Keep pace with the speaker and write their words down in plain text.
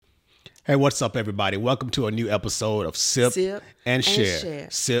Hey, what's up, everybody? Welcome to a new episode of Sip, and Share.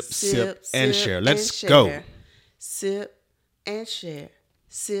 Sip, and Share. Let's go. Sip and share.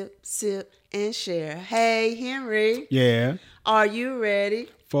 Sip and share. Hey, Henry. Yeah. Are you ready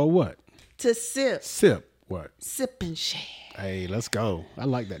For what? to sip? Sip. What? Sip and share. Hey, let's go. I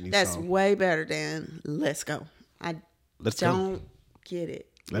like that new That's song. way better than let's go. Let's don't get it.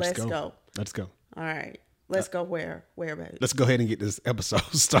 Let's go. go. Let's go. All right. Let's go where, baby? Let's go ahead and get this episode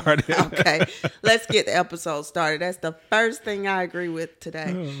started. Okay. Let's get the episode started. That's the first thing I agree with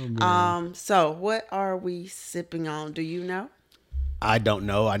today. So what are we sipping on? Do you know? I don't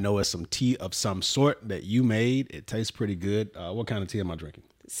know. I know it's some tea of some sort that you made. It tastes pretty good. What kind of tea am I drinking?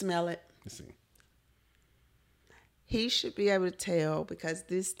 Smell it. Let's see. He should be able to tell because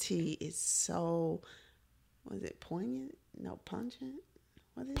this tea is so, was it poignant? No, pungent?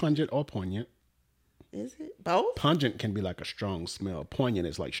 What is Pungent or poignant. Is it? Both? Pungent can be like a strong smell. Poignant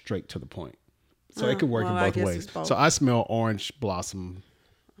is like straight to the point. So it could work in I both guess ways. it's both. So I smell orange blossom.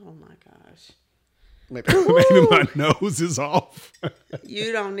 Oh my gosh. Maybe my nose is off.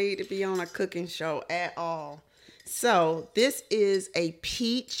 You don't need to be on a cooking show at all. So this is a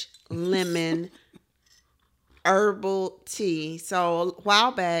peach lemon herbal tea. So a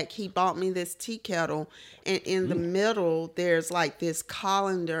while back, he bought me this tea kettle, and in the middle, there's like this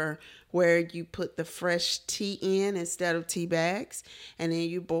colander where you put the fresh tea in instead of tea bags, and then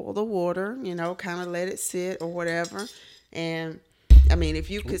you boil the water, kind of let it sit or whatever. And I mean, if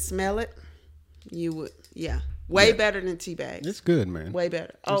you could smell it, you would, way better than tea bags. It's good, man. Way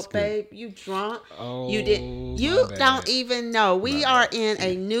better. It's good. Babe, you drunk? Oh, you didn't. You don't even know. We are in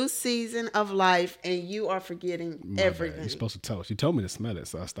a new season of life, and you are forgetting everything. You're supposed to toast. You told me to smell it,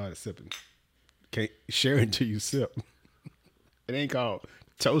 so I started sipping. Can't share until you sip. It ain't called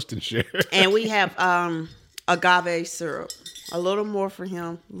toast and share. And we have agave syrup. A little more for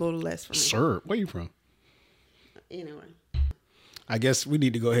him, a little less for me. Syrup? Where you from? Anyway. I guess we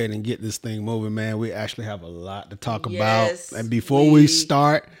need to go ahead and get this thing moving, man. We actually have a lot to talk Yes, about. And before we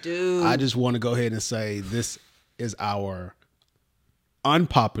start, do. I just want to go ahead and say this is our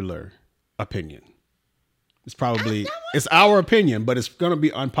unpopular opinion. It's our opinion, but it's going to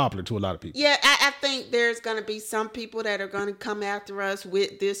be unpopular to a lot of people. Yeah, I think there's going to be some people that are going to come after us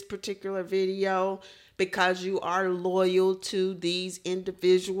with this particular video because you are loyal to these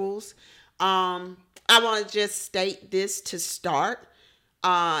individuals. I want to just state this to start.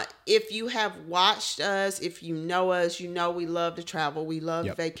 If you have watched us, if you know us, you know we love to travel. We love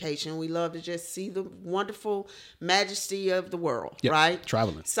vacation. We love to just see the wonderful majesty of the world, right?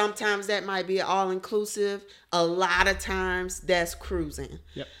 Traveling. Sometimes that might be all-inclusive. A lot of times that's cruising.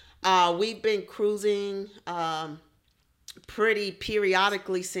 Yep. We've been cruising pretty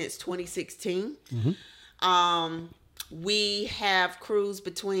periodically since 2016. Mm-hmm. We have cruised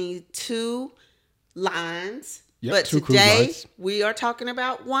between two lines. Yep, but two cruise today lines. we are talking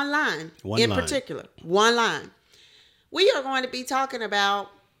about one line One line. particular. One line. We are going to be talking about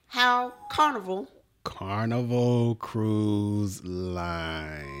how Carnival Cruise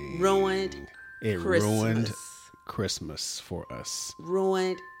Line ruined Christmas. Ruined Christmas for us.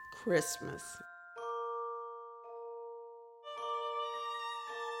 Ruined Christmas.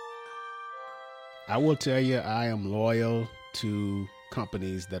 I will tell you, I am loyal to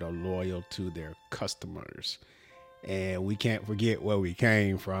companies that are loyal to their customers. And we can't forget where we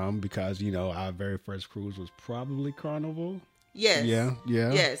came from because, our very first cruise was probably Carnival. Yes. Yeah.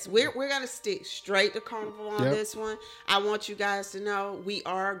 Yes. We're going to stick straight to Carnival on this one. I want you guys to know we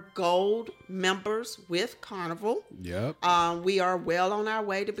are gold members with Carnival. Yep. We are well on our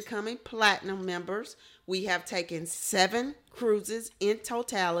way to becoming platinum members. We have taken 7 cruises in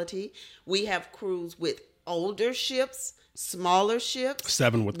totality. We have cruised with older ships, smaller ships,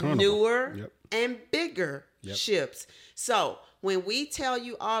 7 with Carnival, newer and bigger ships. So when we tell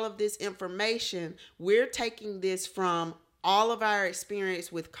you all of this information, we're taking this from all of our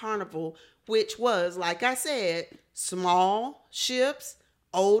experience with Carnival, which was, like I said, small ships,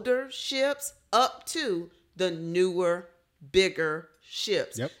 older ships, up to the newer, bigger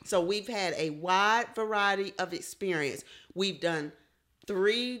ships. Yep. So we've had a wide variety of experience. We've done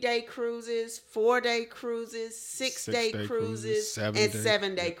 3-day cruises, 4-day cruises, 6-day cruises, and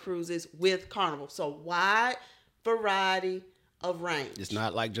 7-day cruises with Carnival. So wide variety of range. It's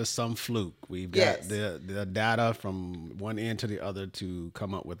not like just some fluke. We've got the data from one end to the other to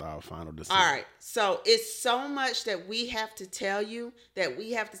come up with our final decision. All right. So it's so much that we have to tell you, that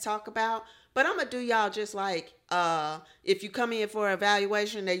we have to talk about. But I'm going to do y'all just like if you come in for an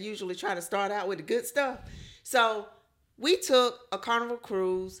evaluation, they usually try to start out with the good stuff. So we took a Carnival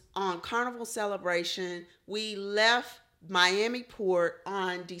cruise on Carnival Celebration. We left Miami Port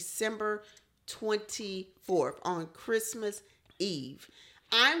on December 24th, on Christmas Eve.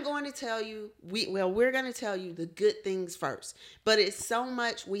 I'm going to tell you, we're going to tell you the good things first. But it's so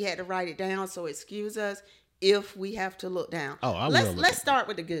much we had to write it down, so excuse us if we have to look down. Oh, I will. Let's start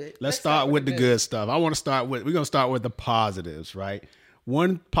with the good. Let's start with the good stuff. We're going to start with the positives, right?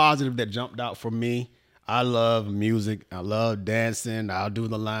 One positive that jumped out for me, I love music. I love dancing. I'll do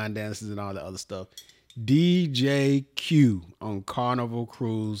the line dances and all the other stuff. DJ Q on Carnival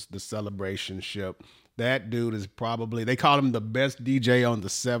Cruise, the celebration ship. That dude is probably, they call him the best DJ on the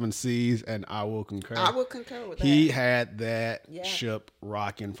 7 seas, and I will concur. I will concur with that. He had that ship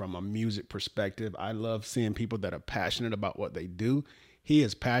rocking from a music perspective. I love seeing people that are passionate about what they do. He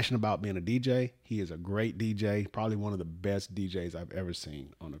is passionate about being a DJ. He is a great DJ, probably one of the best DJs I've ever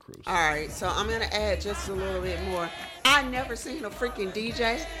seen on a cruise. All right, so I'm going to add just a little bit more. I never seen a freaking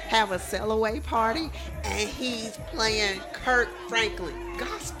DJ have a sail-away party, and he's playing Kirk Franklin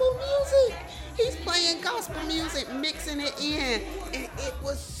gospel music. He's playing gospel music, mixing it in, and it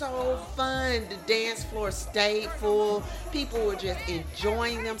was so fun. The dance floor stayed full. People were just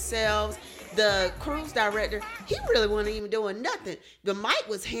enjoying themselves. The cruise director, he really wasn't even doing nothing. The mic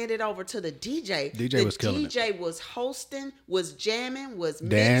was handed over to the DJ. DJ was killing it. The DJ was hosting, was jamming, was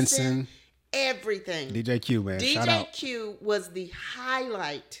dancing, mixing, everything. DJ Q, man, shout out. DJ Q was the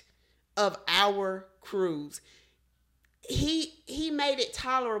highlight of our cruise. He made it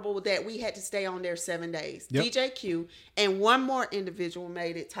tolerable that we had to stay on there 7 days. Yep. DJ Q and one more individual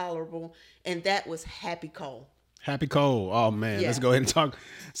made it tolerable, and that was Happy Cole. Happy Cole. Oh man, let's go ahead and talk.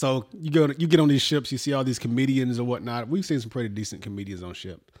 So you get on these ships, you see all these comedians or whatnot. We've seen some pretty decent comedians on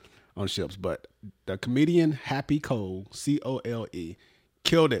ships, but the comedian Happy Cole, Cole,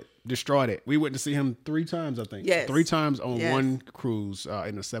 killed it, destroyed it. We went to see him 3 times, I think. Yes. 3 times on one cruise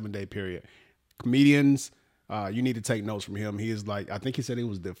in a 7-day period. Comedians, you need to take notes from him. He is like, I think he said he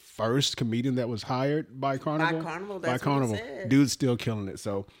was the first comedian that was hired by Carnival. By Carnival. Dude's still killing it.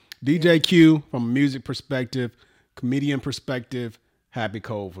 So DJ Q, from a music perspective, comedian perspective, Happy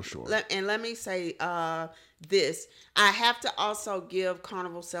Cole for sure. Let me say this. I have to also give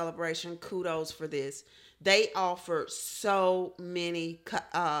Carnival Celebration kudos for this. They offered so many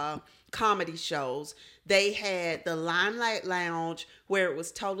comedy shows. They had the Limelight Lounge, where it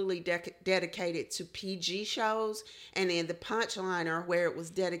was totally dedicated to PG shows, and then the Punchliner, where it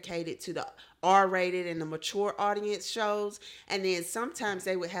was dedicated to the R-rated and the mature audience shows. And then sometimes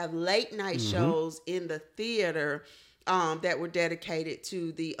they would have late night shows in the theater that were dedicated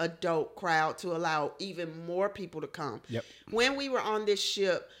to the adult crowd to allow even more people to come. Yep. When we were on this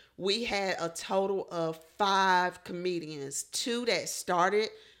ship, we had a total of 5 comedians, 2 that started,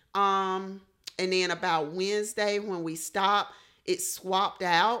 and then about Wednesday when we stopped, it swapped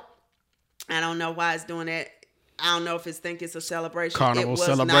out. I don't know why it's doing that. I don't know if it's think it's a celebration. Carnival it was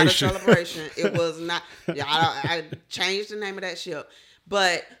celebration. Not a celebration. It was not. I changed the name of that ship.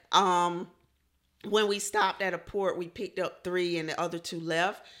 But when we stopped at a port, we picked up 3 and the other 2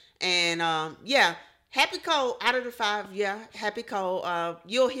 left. And Happy Cole, out of the 5, Happy Cole.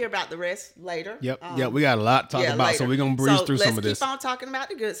 You'll hear about the rest later. Yep. We got a lot to talk about, later. so we're going to breeze through some of this. Let's keep on talking about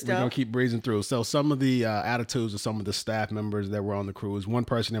the good stuff. We're going to keep breezing through. So some of the attitudes of some of the staff members that were on the cruise, one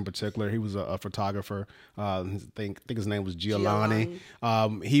person in particular, he was a photographer. I think his name was Giuliani.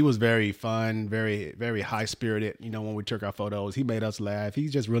 He was very fun, very, very high-spirited. You know, when we took our photos, he made us laugh. He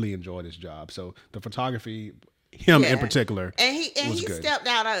just really enjoyed his job. So the photography... Him in particular, and he stepped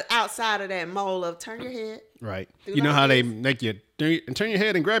outside of that mold of turn your head. Right, you know how they make you turn your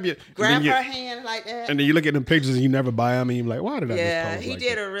head and grab her hand like that, and then you look at them pictures and you never buy them, and you're like, why did I? Yeah, just he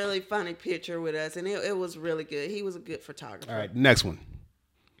did a really funny picture with us, and it was really good. He was a good photographer. All right, next one.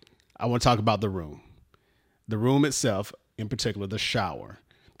 I want to talk about the room. The room itself, in particular, the shower.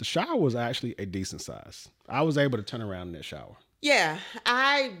 The shower was actually a decent size. I was able to turn around in that shower. Yeah,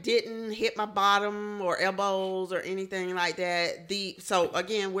 I didn't hit my bottom or elbows or anything like that. So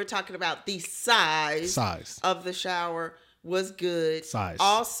again, we're talking about the size of the shower was good.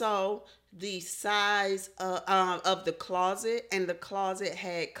 Also, the size of the closet, and the closet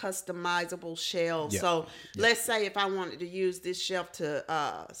had customizable shelves. So let's say if I wanted to use this shelf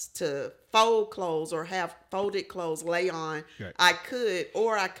to fold clothes or have folded clothes lay on, I could,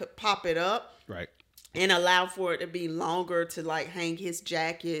 or I could pop it up. Right. And allow for it to be longer to like hang his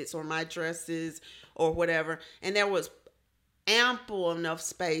jackets or my dresses or whatever. And there was ample enough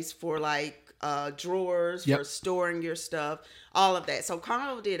space for like for storing your stuff, all of that. So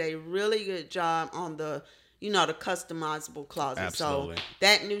Carnival did a really good job on the the customizable closet. Absolutely. So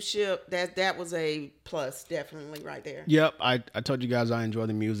that new ship, that was a plus, definitely right there. Yep, I told you guys I enjoy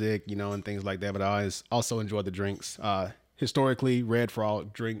the music, and things like that, but I also enjoy the drinks. Historically, Red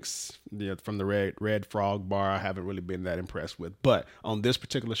Frog drinks from the Red Frog bar, I haven't really been that impressed with. But on this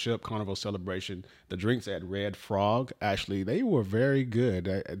particular ship, Carnival Celebration, the drinks at Red Frog, actually, they were very good.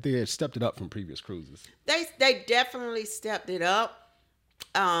 They had stepped it up from previous cruises. They definitely stepped it up.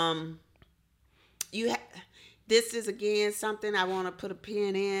 This is again something I want to put a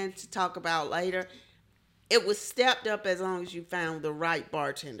pin in to talk about later. It was stepped up as long as you found the right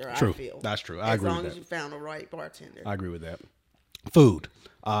bartender. True. I feel That's true. I agree with that. As long as you found the right bartender. I agree with that. Food.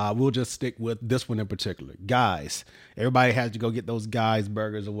 We'll just stick with this one in particular. Guys. Everybody has to go get those Guys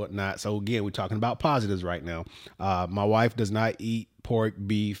burgers or whatnot. So again, we're talking about positives right now. My wife does not eat pork,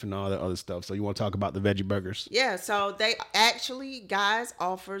 beef, and all that other stuff. So you want to talk about the veggie burgers? Yeah. So Guys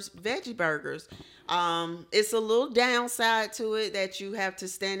offers veggie burgers. It's a little downside to it that you have to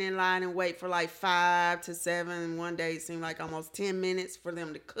stand in line and wait for like 5 to 7. One day it seemed like almost 10 minutes for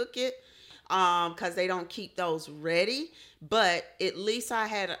them to cook it. Because they don't keep those ready. But at least I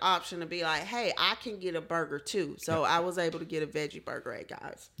had an option to be like, hey, I can get a burger too. So I was able to get a veggie burger at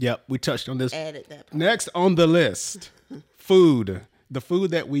Guys. Yep, we touched on this. Added that part. Next on the list, food. The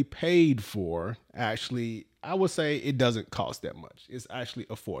food that we paid for, actually, I would say it doesn't cost that much. It's actually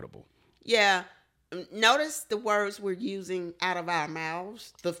affordable. Yeah. Notice the words we're using out of our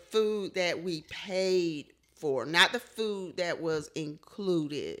mouths. The food that we paid for, not the food that was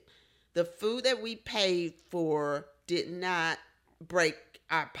included. The food that we paid for did not break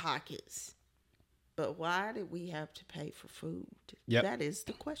our pockets. But why did we have to pay for food? Yep. That is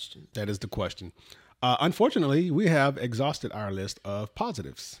the question. That is the question. Unfortunately, we have exhausted our list of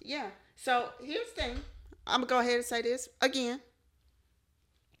positives. Yeah. So here's the thing. I'm going to go ahead and say this again.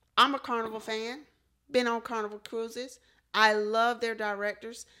 I'm a Carnival fan. Been on Carnival cruises. I love their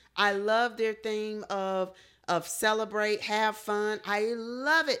directors. I love their theme of celebrate, have fun. I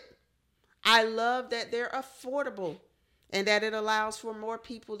love it. I love that they're affordable and that it allows for more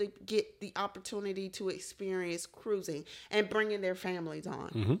people to get the opportunity to experience cruising and bringing their families on.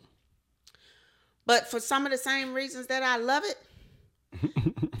 Mm-hmm. But for some of the same reasons that I love it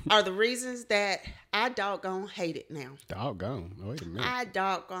are the reasons that I doggone hate it now. Doggone. Wait a minute. I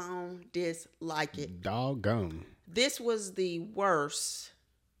doggone dislike it. Doggone. This was the worst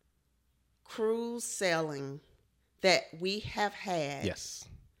cruise sailing that we have had. Yes.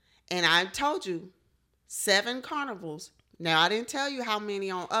 And I told you, 7 carnivals. Now, I didn't tell you how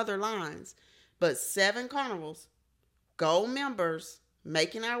many on other lines, but 7 carnivals, gold members,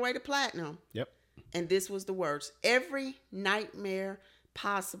 making our way to platinum. Yep. And this was the worst. Every nightmare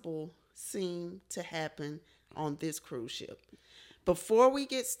possible seemed to happen on this cruise ship. Before we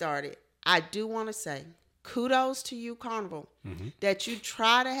get started, I do want to say kudos to you, Carnival, that you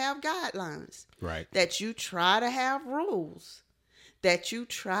try to have guidelines. Right. That you try to have rules. That you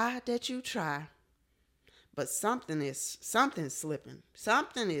try. But something's slipping.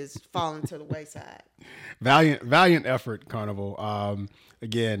 Something is falling to the wayside. Valiant effort, Carnival.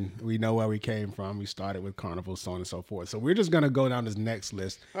 Again, we know where we came from. We started with Carnival, so on and so forth. So we're just going to go down this next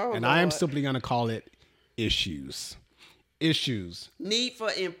list. And Lord. I am simply going to call it issues. Need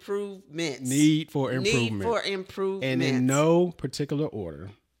for improvements. And in no particular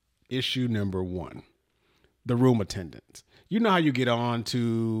order, issue number 1, the room attendants. You know how you go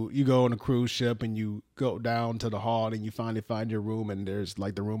on a cruise ship and you go down to the hall and you finally find your room and there's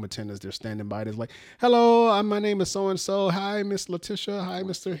like the room attendants, they're standing by. There's like, hello, my name is so-and-so. Hi, Miss Letitia. Hi,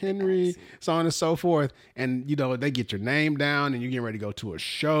 Mr. Henry, so on and so forth. And, they get your name down and you're getting ready to go to a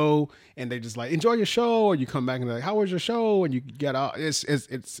show and they just like, enjoy your show. Or you come back and they're like, how was your show? And you get out. It's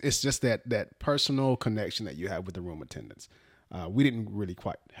just that personal connection that you have with the room attendants. We didn't really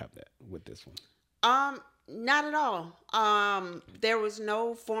quite have that with this one. Not at all. There was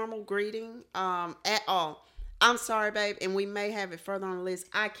no formal greeting at all. I'm sorry, babe, and we may have it further on the list.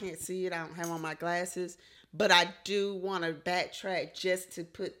 I can't see it. I don't have on my glasses. But I do want to backtrack just to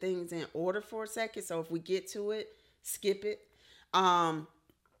put things in order for a second. So if we get to it, skip it. Let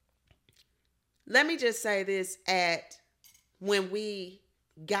me just say this when we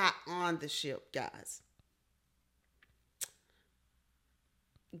got on the ship, guys.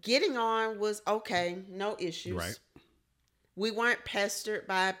 Getting on was okay, no issues. Right. We weren't pestered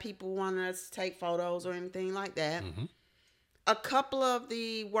by people wanting us to take photos or anything like that. Mm-hmm. A couple of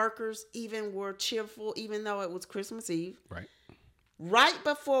the workers even were cheerful, even though it was Christmas Eve. Right. Right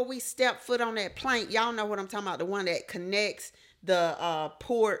before we stepped foot on that plank, y'all know what I'm talking about, the one that connects the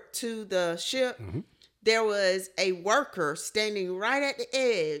port to the ship. Mm-hmm. There was a worker standing right at the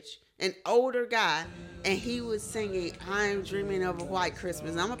edge, an older guy, and he was singing "I'm Dreaming of a White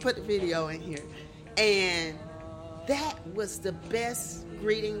Christmas." I'm gonna put the video in here, and that was the best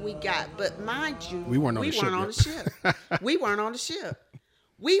greeting we got. But mind you, we weren't on the ship. We weren't on the ship.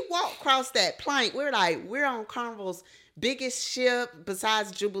 We walked across that plank. We're on Carnival's biggest ship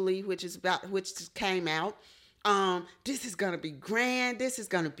besides Jubilee, which came out. This is gonna be grand. This is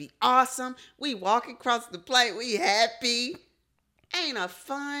gonna be awesome. We walk across the plank. We happy. Ain't a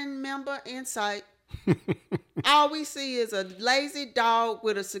fun member in sight. All we see is a lazy dog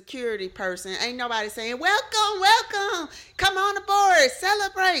with a security person. Ain't nobody saying, welcome, welcome. Come on aboard.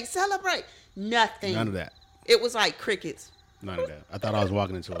 Celebrate, celebrate. Nothing. None of that. It was like crickets. None of that. I thought I was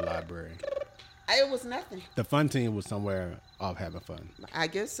walking into a library. It was nothing. The fun team was somewhere off having fun. I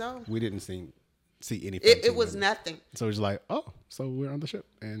guess so. We didn't see any fun It was members. nothing. So it was like, oh, so we're on the ship.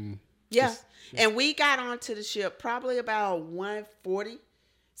 And yeah. And we got onto the ship probably about 1:40.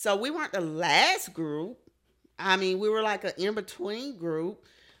 So we weren't the last group. I mean, we were like an in-between group.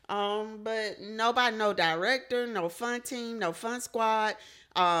 But nobody, no director, no fun team, no fun squad.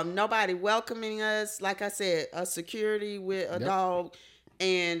 Nobody welcoming us. Like I said, a security with a dog,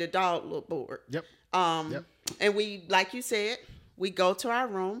 and the dog looked bored. Yep. And we, like you said, we go to our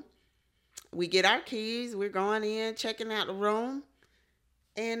room. We get our keys. We're going in, checking out the room.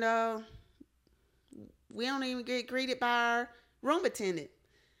 And we don't even get greeted by our room attendant.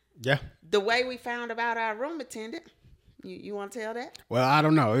 Yeah. The way we found about our room attendant, you want to tell that? Well, I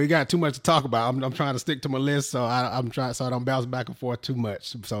don't know. We got too much to talk about. I'm trying to stick to my list, so I'm trying so I don't bounce back and forth too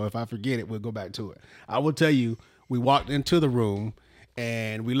much. So if I forget it, we'll go back to it. I will tell you, we walked into the room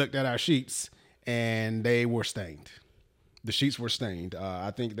and we looked at our sheets, and they were stained. The sheets were stained.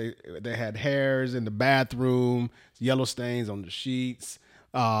 I think they had hairs in the bathroom, yellow stains on the sheets,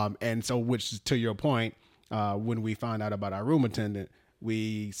 and so which to your point, when we found out about our room attendant,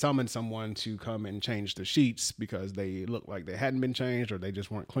 we summoned someone to come and change the sheets because they looked like they hadn't been changed or they just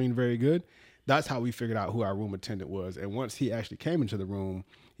weren't cleaned very good. That's how we figured out who our room attendant was. And once he actually came into the room,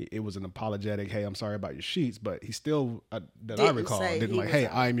 it was an apologetic, hey, I'm sorry about your sheets. But he still, that I recall, didn't like, hey,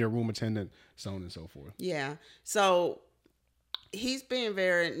 I'm your room attendant, so on and so forth. Yeah. So he's being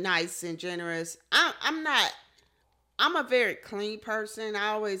very nice and generous. I'm a very clean person. I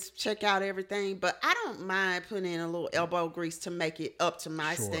always check out everything, but I don't mind putting in a little elbow grease to make it up to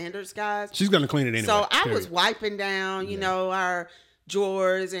my standards, guys. She's going to clean it anyway. So I was wiping down, you know, our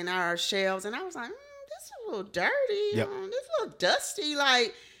drawers and our shelves, and I was like, this is a little dirty. Yep. This is a little dusty,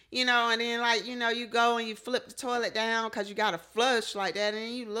 like, you know, and then, like, you know, you go and you flip the toilet down because you got to flush like that, and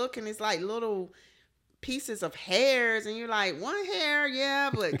then you look and it's like little pieces of hairs, and you're like, one hair,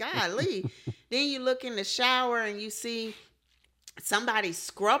 yeah, but golly. Then you look in the shower and you see somebody's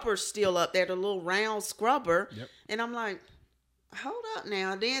scrubber still up there, the little round scrubber. Yep. And I'm like, hold up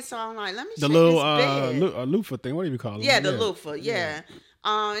now. Then so I'm like, let me check this bed. A loofah thing. What do you call it? Yeah, the loofah. Yeah.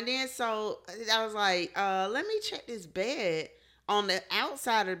 And then so I was like, let me check this bed. On the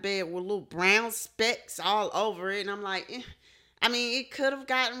outside of the bed with little brown specks all over it. And I'm like, I mean, it could have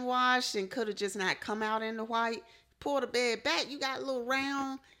gotten washed and could have just not come out in the white. Pull the bed back, you got little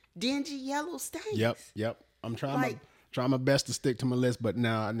round, dingy yellow stains. Yep. I'm trying my best to stick to my list, but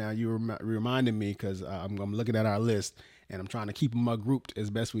now you reminded me because I'm looking at our list and I'm trying to keep them grouped as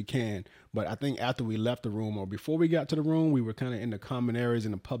best we can. But I think after we left the room or before we got to the room, we were kind of in the common areas,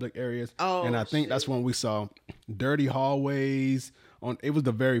 in the public areas. Oh, and I think that's when we saw dirty hallways. It was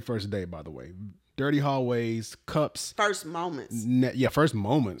the very first day, by the way. Dirty hallways, cups. First moments. First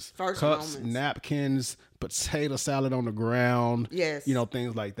moments. Cups, moments. Napkins, potato salad on the ground. Yes. You know,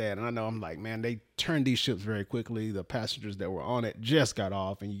 things like that. And I know, I'm like, man, they turned these ships very quickly. The passengers that were on it just got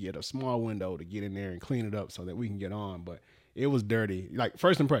off, and you get a small window to get in there and clean it up so that we can get on. But it was dirty. Like,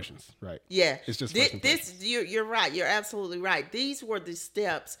 first impressions, right? Yeah. It's just first impressions. You're right. You're absolutely right. These were the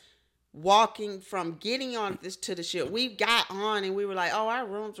steps walking from getting on to the ship. We got on and we were like, oh, our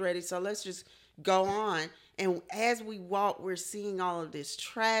room's ready, so let's just go on. And as we walk, we're seeing all of this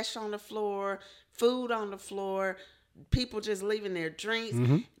trash on the floor, food on the floor, people just leaving their drinks.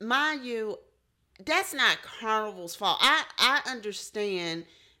 Mm-hmm. Mind you, that's not Carnival's fault. I understand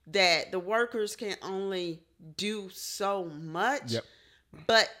that the workers can only do so much,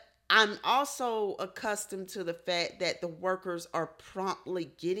 but I'm also accustomed to the fact that the workers are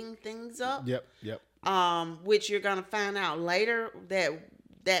promptly getting things up. Which you're going to find out later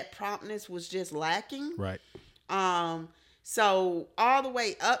that promptness was just lacking. Right. So all the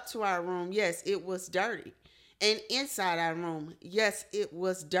way up to our room, yes, it was dirty. And inside our room, yes, it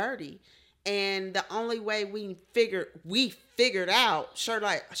was dirty. And the only way we figured out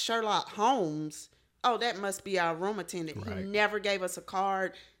Sherlock Holmes oh, that must be our room attendant. Right. He never gave us a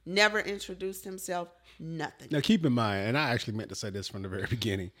card, never introduced himself, nothing. Now keep in mind, and I actually meant to say this from the very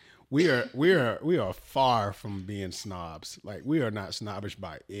beginning. We are far from being snobs. Like, we are not snobbish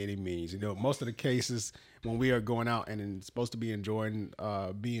by any means. You know, most of the cases when we are going out and supposed to be enjoying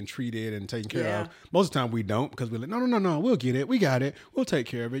being treated and taken care of, most of the time we don't, because we're like, no, we'll get it, we got it, we'll take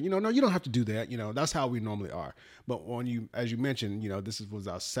care of it. You know, no, you don't have to do that. You know, that's how we normally are. But when you, as you mentioned, you know, was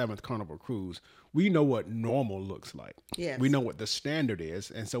our 7th Carnival cruise. We know what normal looks like. Yes. We know what the standard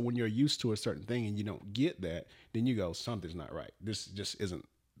is, and so when you're used to a certain thing and you don't get that, then you go, something's not right. This just isn't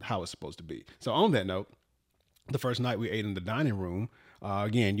how it's supposed to be. So on that note, the first night we ate in the dining room.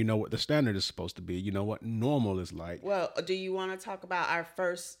 Again, you know what the standard is supposed to be. You know what normal is like. Well, do you want to talk about our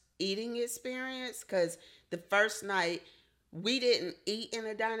first eating experience? Because the first night we didn't eat in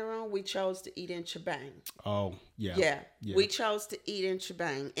the dining room. We chose to eat in Chibang. Oh, yeah. Yeah. We chose to eat in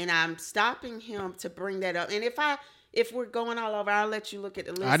Chibang. And I'm stopping him to bring that up. And if we're going all over, I'll let you look at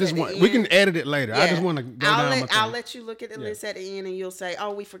the list. We can edit it later. Yeah. I just want to go down. I'll let you look at the list at the end, and you'll say,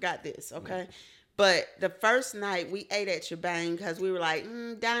 oh, we forgot this. Okay. Yeah. But the first night we ate at Chibang because we were like,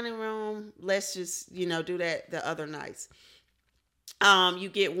 dining room, let's just, do that the other nights. You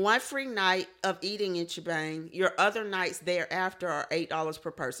get 1 free night of eating in Chibang. Your other nights thereafter are $8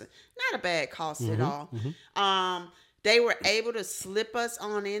 per person. Not a bad cost at all. Mm-hmm. They were able to slip us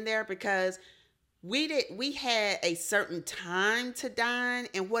on in there because we had a certain time to dine,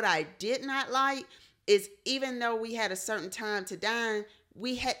 and what I did not like is even though we had a certain time to dine,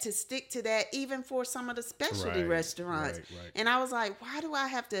 we had to stick to that even for some of the specialty restaurants. Right. And I was like, why do I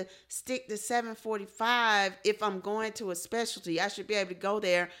have to stick to 7:45 if I'm going to a specialty? I should be able to go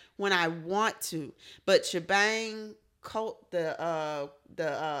there when I want to. But Shebang, the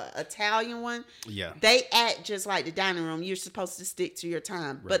Italian one, they act just like the dining room. You're supposed to stick to your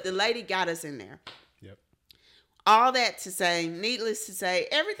time. Right. But the lady got us in there. Yep. All that to say, needless to say,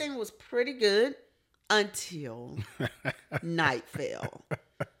 everything was pretty good. Until night fell.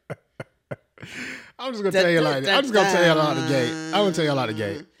 I'm just gonna tell you like that. I'm just gonna tell you out the gate. I'm gonna tell you out the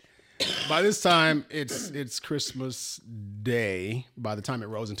gate. By this time, it's Christmas Day. By the time it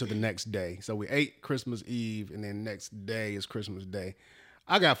rolls into the next day, so we ate Christmas Eve, and then next day is Christmas Day.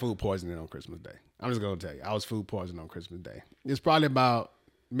 I got food poisoning on Christmas Day. I'm just gonna tell you, I was food poisoning on Christmas Day. It's probably about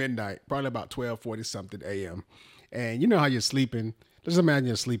midnight, probably about 12:40 something a.m. And you know how you're sleeping. Just imagine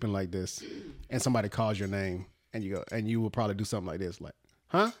you're sleeping like this, and somebody calls your name, and you go, and you will probably do something like this, like,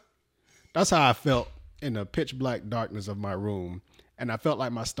 "Huh?" That's how I felt in the pitch black darkness of my room, and I felt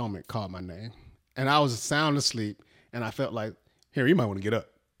like my stomach called my name, and I was sound asleep, and I felt like, "Here, you might want to get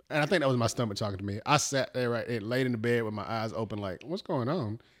up," and I think that was my stomach talking to me. I sat there laid in the bed with my eyes open, like, "What's going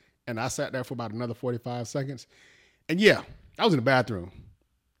on?" And I sat there for about another 45 seconds, and yeah, I was in the bathroom,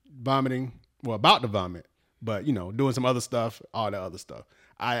 vomiting, about to vomit. But, doing some other stuff, all the other stuff.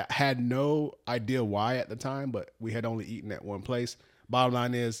 I had no idea why at the time, but we had only eaten at one place. Bottom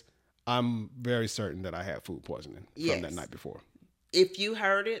line is, I'm very certain that I had food poisoning from that night before. If you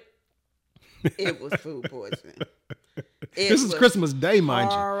heard it, it was food poisoning. This is Christmas Day,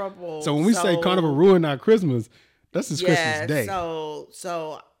 mind you. So when we say Carnival ruined our Christmas, this is Christmas Day.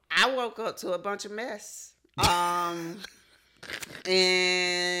 So I woke up to a bunch of mess.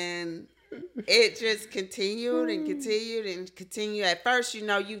 And it just continued and continued and continued. At first,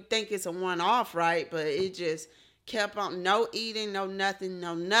 you think it's a one-off, right? But it just kept on. No eating, no nothing.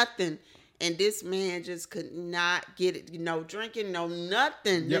 And this man just could not get it. No drinking, no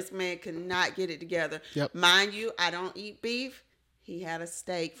nothing. Yep. This man could not get it together. Yep. Mind you, I don't eat beef. He had a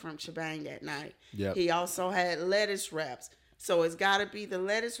steak from Chibang that night. Yep. He also had lettuce wraps. So it's got to be the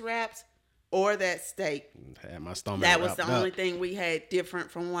lettuce wraps or that steak. Had my stomach that was the only thing we had different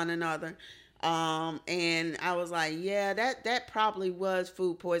from one another. And I was like, yeah, that probably was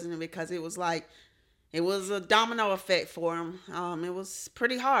food poisoning because it was a domino effect for him. It was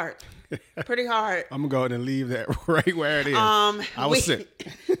pretty hard. I'm gonna go ahead and leave that right where it is. I was sick.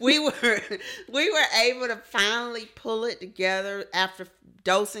 we were able to finally pull it together after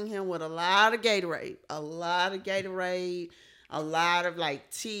dosing him with a lot of Gatorade, a lot of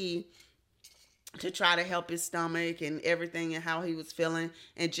tea, to try to help his stomach and everything and how he was feeling,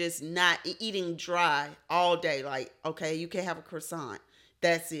 and just not eating dry all day. Like, okay, you can have a croissant.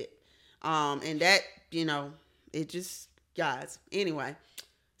 That's it. And that, it just, guys. Anyway,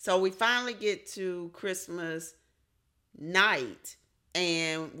 so we finally get to Christmas night,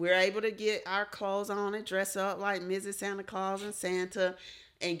 and we're able to get our clothes on and dress up like Mrs. Santa Claus and Santa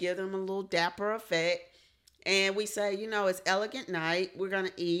and give them a little dapper effect. And we say, it's elegant night. We're going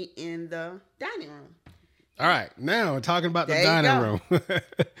to eat in the dining room. All right, now we're talking about the There you dining room.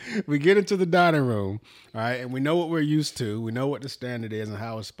 We get into the dining room, all right, and we know what we're used to. We know what the standard is and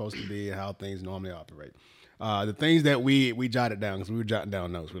how it's supposed to be and how things normally operate. The things that we jotted down, because we were jotting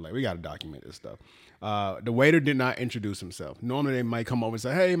down notes. We're like, we got to document this stuff. The waiter did not introduce himself. Normally, they might come over and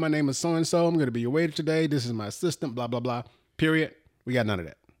say, hey, my name is so-and-so. I'm going to be your waiter today. This is my assistant, blah, blah, blah. Period. We got none of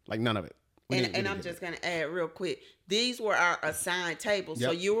that. Like, none of it. And I'm just going to add real quick. These were our assigned tables. Yep.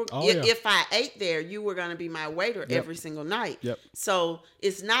 So you were, if I ate there, you were going to be my waiter every single night. Yep. So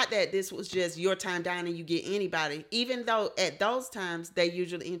it's not that this was just your time dining, you get anybody. Even though at those times they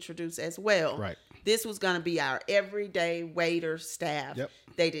usually introduce as well. Right. This was going to be our everyday waiter staff. Yep.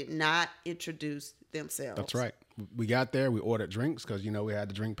 They did not introduce themselves. That's right. We got there. We ordered drinks because, we had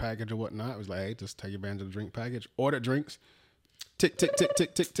the drink package or whatnot. It was like, hey, just take advantage of the drink package. Ordered drinks. Tick, tick, tick,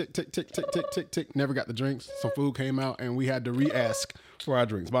 tick, tick, tick, tick, tick, tick, tick, tick, tick. Never got the drinks. Some food came out, and we had to re-ask for our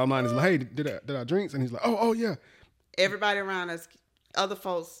drinks. Bottom line is like, hey, did our drinks? And he's like, oh, yeah. Everybody around us, other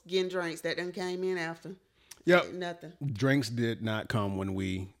folks getting drinks that done came in after. Yep. Nothing. Drinks did not come when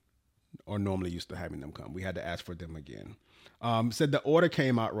we are normally used to having them come. We had to ask for them again. Said the order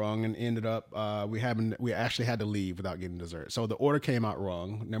came out wrong and ended up we actually had to leave without getting dessert. So the order came out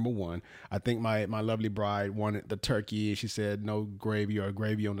wrong. Number one, I think my lovely bride wanted the turkey. She said no gravy or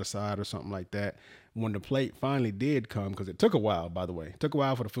gravy on the side or something like that. When the plate finally did come, because it took a while, by the way, it took a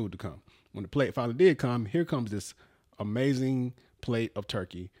while for the food to come. When the plate finally did come, here comes this amazing plate of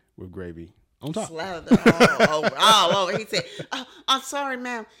turkey with gravy on top. Slathered all over. He said, "Oh, I'm sorry,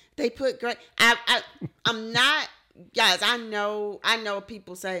 ma'am. They put I'm not." Guys, I know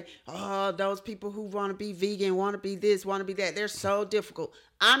people say, oh, those people who want to be vegan, want to be this, want to be that. They're so difficult.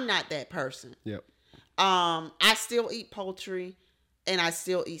 I'm not that person. Yep. I still eat poultry and I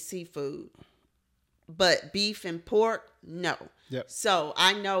still eat seafood. But beef and pork, no. Yep. So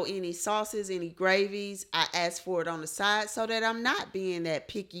I know any sauces, any gravies, I ask for it on the side so that I'm not being that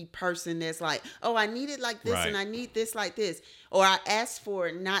picky person that's like, oh, I need it like this and I need this like this. Or I ask for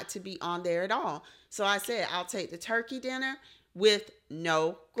it not to be on there at all. So I said, I'll take the turkey dinner with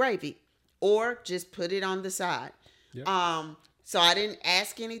no gravy or just put it on the side. Yep. So I didn't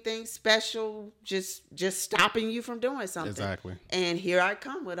ask anything special, just stopping you from doing something. Exactly. And here I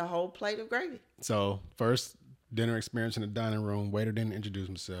come with a whole plate of gravy. So first dinner experience in the dining room, waiter didn't introduce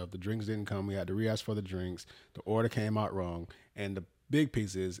himself. The drinks didn't come. We had to re-ask for the drinks. The order came out wrong. And the big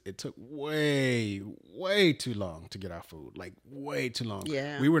piece is it took way too long to get our food. Like way too long.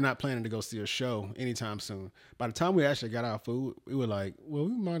 Yeah. We were not planning to go see a show anytime soon. By the time we actually got our food, we were like, well,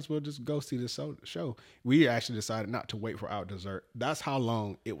 we might as well just go see this show. We actually decided not to wait for our dessert. That's how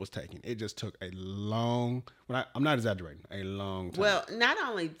long it was taking. It just took a long, I'm not exaggerating, a long time. Well, not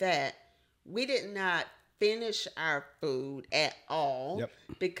only that, we did not finish our food at all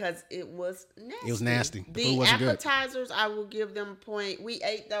because it was nasty. It was nasty. The appetizers, good. I will give them a point. We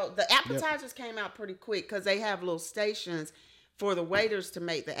ate those. The appetizers came out pretty quick because they have little stations for the waiters to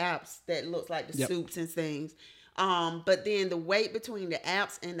make the apps that looks like the soups and things. But then the wait between the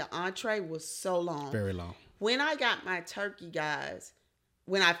apps and the entree was so long. Very long. When I got my turkey, guys,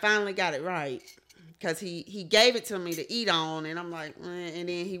 when I finally got it right, because he gave it to me to eat on, and I'm like, and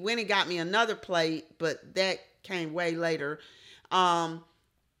then he went and got me another plate, but that came way later.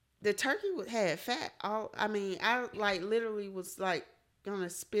 The turkey had fat. I like literally was like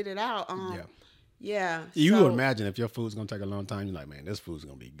gonna spit it out. Yeah. You would imagine if your food's gonna take a long time, you're like, man, this food's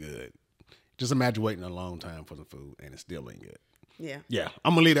gonna be good. Just imagine waiting a long time for the food and it still ain't good. Yeah. Yeah,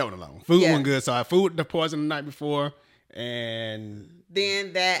 I'm gonna leave that one alone. Food wasn't good, so I food the poison the night before. And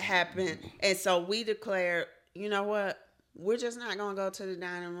then that happened. And so we declared, you know what? We're just not going to go to the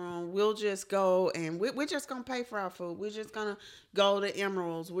dining room. We'll just go and we're just going to pay for our food. We're just going to go to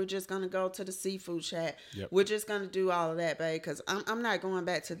Emerald's. We're just going to go to the seafood shack. Yep. We're just going to do all of that, babe, because I'm not going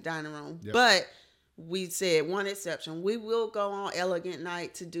back to the dining room. Yep. But we said one exception. We will go on Elegant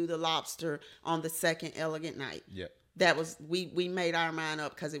Night to do the lobster on the second Elegant Night. Yep. That was, we made our mind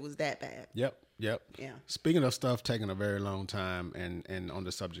up because it was that bad. Yep. Yeah. Speaking of stuff taking a very long time and on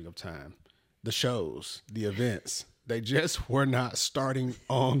the subject of time, the shows, the events, they just were not starting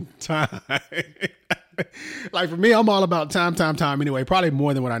on time. Like for me, I'm all about time anyway, probably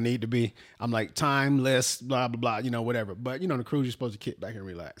more than what I need to be. I'm like timeless, blah, blah, blah, whatever. But, the cruise, you're supposed to kick back and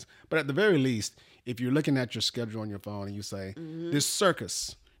relax. But at the very least, if you're looking at your schedule on your phone and you say, this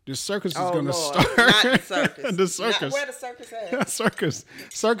circus is going to start. Not the circus. The circus. Not where the circus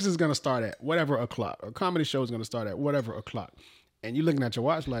at. Circus is going to start at whatever o'clock. A comedy show is going to start at whatever o'clock. And you're looking at your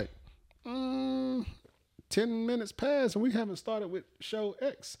watch like, 10 minutes passed and we haven't started with show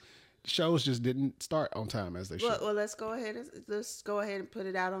X. Shows just didn't start on time as they should. Well, let's go ahead and put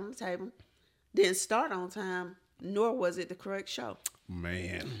it out on the table. didn't start on time, nor was it the correct show.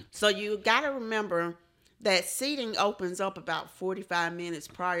 Man. So you got to remember that seating opens up about 45 minutes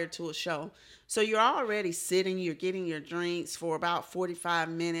prior to a show. So you're already sitting, you're getting your drinks for about 45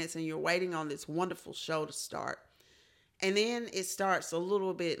 minutes, and you're waiting on this wonderful show to start. And then it starts a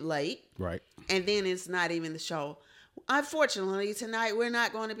little bit late. Right. And then it's not even the show. Unfortunately, tonight we're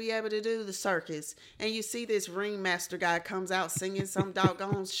not going to be able to do the circus. And you see this ringmaster guy comes out singing some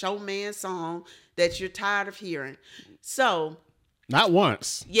doggone showman song that you're tired of hearing. So... Not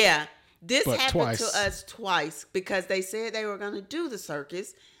once. Yeah. This but happened twice. to us twice because they said they were going to do the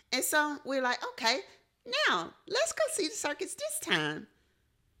circus. And so we're like, okay, now let's go see the circus this time.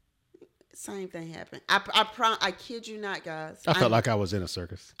 Same thing happened. I kid you not, guys. I felt like I was in a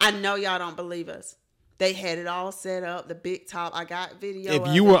circus. I know y'all don't believe us. They had it all set up, the big top. I got video.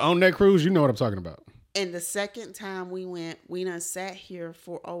 If you were on that cruise, you know what I'm talking about. And the second time we went, we done sat here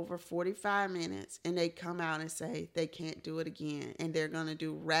for over 45 minutes, and they come out and say they can't do it again, and they're gonna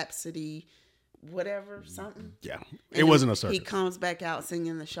do Rhapsody, whatever, something. Yeah, it wasn't a circus. He comes back out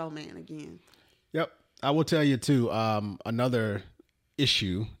singing the showman again. Yep, I will tell you too. Another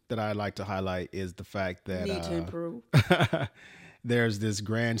issue that I like to highlight is the fact that Need to improve. there's this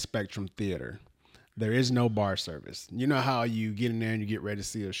Grand Spectrum Theater. There is no bar service. You know how you get in there and you get ready to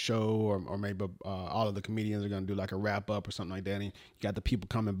see a show, or maybe all of the comedians are going to do like a wrap up or something like that. And you got the people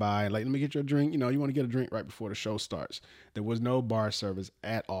coming by and like, let me get you a drink. You know, you want to get a drink right before the show starts. There was no bar service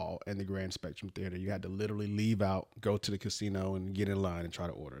at all in the Grand Spectrum Theater. You had to literally leave out, go to the casino and get in line and try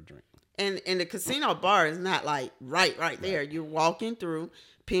to order a drink. And the casino bar is not like right there. You're walking through.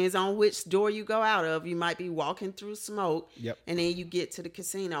 Depends on which door you go out of. You might be walking through smoke. Yep. And then you get to the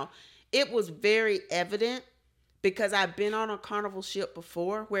casino. It was very evident because I've been on a Carnival ship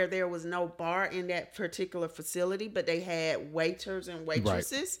before where there was no bar in that particular facility, but they had waiters and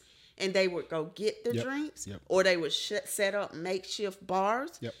waitresses, and they would go get the drinks, or they would set up makeshift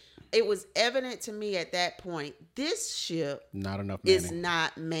bars. Yep. It was evident to me at that point, this ship not enough manning. is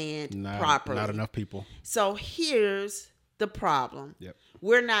not manned properly. Not enough people. So here's the problem. Yep.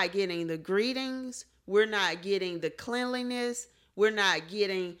 We're not getting the greetings. We're not getting the cleanliness. We're not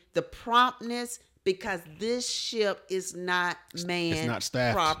getting the promptness because this ship is not manned it's not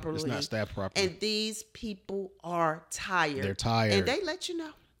staffed properly. It's not staffed properly. And these people are tired. They're tired. And they let you know.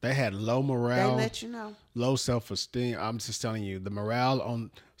 They had low morale. They let you know. Low self-esteem. I'm just telling you, the morale on...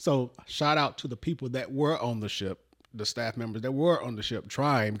 So shout out to the people that were on the ship, the staff members that were on the ship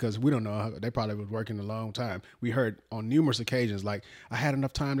trying, because we don't know how, they probably was working a long time. We heard on numerous occasions, like, I had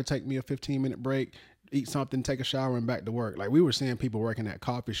enough time to take me a 15-minute break, eat something, take a shower, and back to work. Like, we were seeing people working at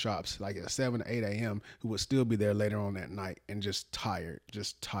coffee shops like at 7 to 8 a.m. who would still be there later on that night and just tired.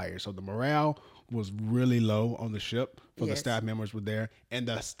 So the morale was really low on the ship for the staff members were there, and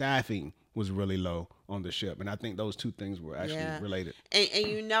the staffing was really low on the ship. And I think those two things were actually related. And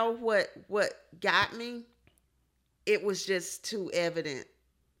you know what got me? It was just too evident.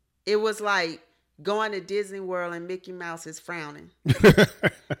 It was like going to Disney World and Mickey Mouse is frowning.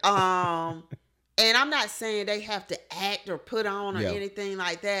 And I'm not saying they have to act or put on or anything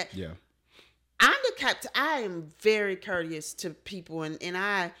like that. Yeah. I am very courteous to people, and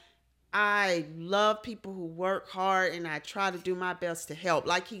I love people who work hard, and I try to do my best to help.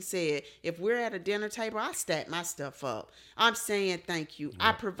 Like he said, if we're at a dinner table, I stack my stuff up. I'm saying thank you. Yep.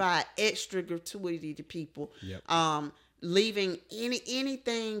 I provide extra gratuity to people. Yep. Leaving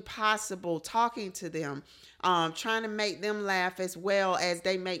anything possible, talking to them, trying to make them laugh as well as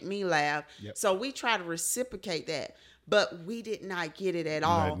they make me laugh. Yep. So we try to reciprocate that, but we did not get it at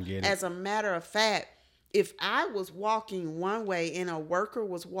all. As a matter of fact, if I was walking one way and a worker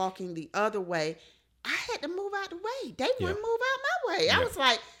was walking the other way, I had to move out the way. They wouldn't move out my way. I was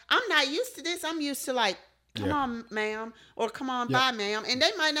like, I'm not used to this. I'm used to like, come on, ma'am, or come on by, ma'am. And they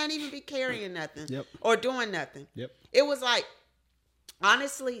might not even be carrying nothing or doing nothing. Yep. It was like,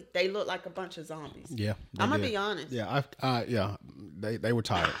 honestly, they looked like a bunch of zombies. Yeah. I'm going to be honest. Yeah. They were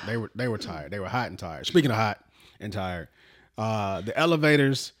tired. They were tired. They were hot and tired. Speaking of hot and tired, the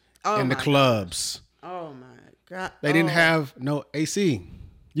elevators and the clubs. Oh my God. They didn't have no AC.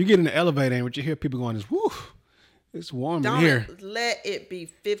 You get in the elevator and what you hear people going is, whoo, it's warm in here. Let it be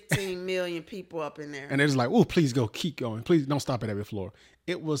 15 million people up in there. And they're just like, oh, please go, keep going. Please don't stop at every floor.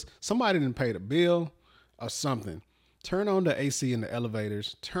 It was, somebody didn't pay the bill or something. Turn on the AC in the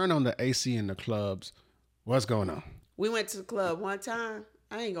elevators. Turn on the AC in the clubs. What's going on? We went to the club one time.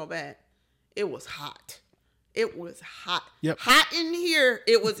 I ain't go back. It was hot. It was hot. Yep. Hot in here.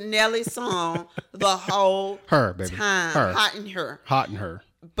 It was Nelly's song the whole time. Hot in her. Hot in her.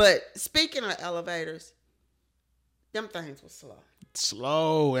 But speaking of elevators, them things were slow.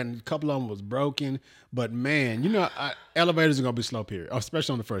 slow, and a couple of them was broken. But man, elevators are gonna be slow, period.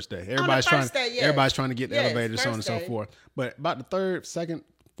 Especially on the first day. Everybody's trying to get the elevator, so on and so forth. But about the third, second,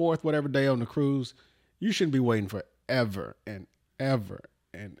 fourth, whatever day on the cruise, you shouldn't be waiting forever and ever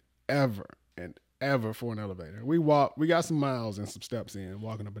and ever and ever for an elevator. We got some miles and some steps in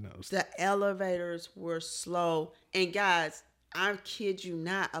walking up and down. The elevators were slow, and guys, I kid you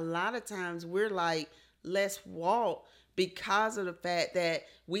not, a lot of times we're like, let's walk, because of the fact that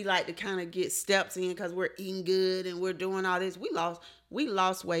we like to kind of get steps in because we're eating good and we're doing all this. We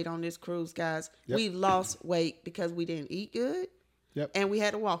lost weight on this cruise, guys. Yep. We lost weight because we didn't eat good. Yep. And we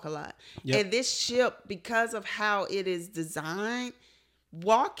had to walk a lot. Yep. And this ship, because of how it is designed,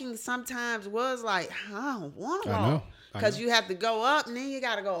 walking sometimes was like, I don't want to walk. Because you have to go up and then you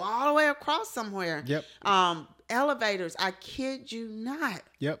got to go all the way across somewhere. Yep. Elevators, I kid you not,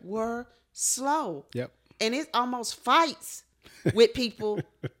 were slow. Yep. And it almost fights with people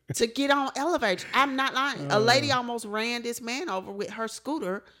to get on elevators. I'm not lying. A lady almost ran this man over with her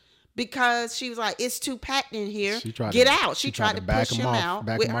scooter because she was like, it's too packed in here. Get out. She tried to push him out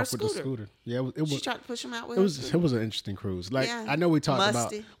with her scooter. Yeah, she tried to push him out with her scooter. It was an interesting cruise. Like, I know we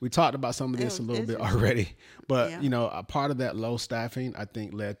talked about some of this a little bit already, but a part of that low staffing, I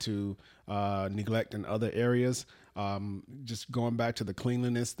think, led to neglect in other areas. Just going back to the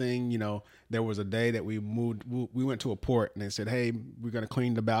cleanliness thing, there was a day that we went to a port and they said, hey, we're going to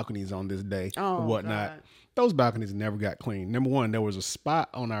clean the balconies on this day or whatnot. God. Those balconies never got cleaned. Number one, there was a spot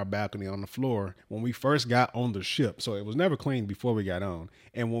on our balcony on the floor when we first got on the ship. So it was never cleaned before we got on.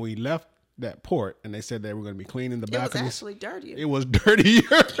 And when we left that port and they said they were going to be cleaning the balconies. It was actually dirtier. It was dirtier.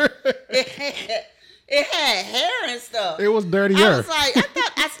 It had hair and stuff. It was dirtier. I was like,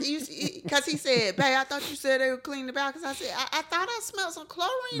 because he said, babe, I thought you said they would clean the balconies. I said, I thought I smelled some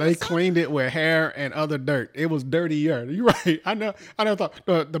chlorine. They cleaned it with hair and other dirt. It was dirtier. You're right. I never thought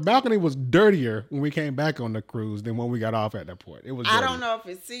the balcony was dirtier when we came back on the cruise than when we got off at that port. It was dirty. I don't know if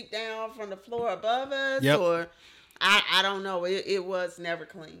it seeped down from the floor above us or I don't know. It was never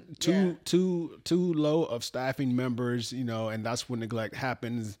clean. Too low of staffing members, and that's when neglect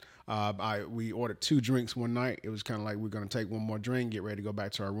happens. We ordered 2 drinks one night. It was kind of like, we're going to take one more drink, get ready to go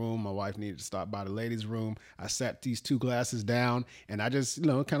back to our room. My wife needed to stop by the ladies' room. I sat these 2 glasses down and I just,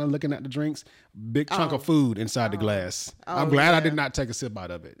 kind of looking at the drinks, big chunk of food inside the glass. I'm glad I did not take a sip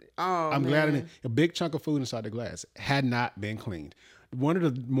out of it. I'm glad a big chunk of food inside the glass had not been cleaned. One of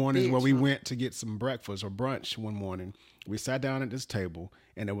the mornings where we went to get some breakfast or brunch one morning, we sat down at this table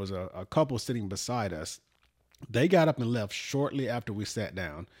and there was a couple sitting beside us. They got up and left shortly after we sat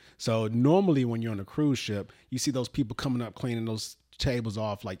down. So normally when you're on a cruise ship, you see those people coming up cleaning those tables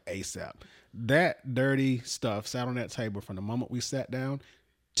off like ASAP. That dirty stuff sat on that table from the moment we sat down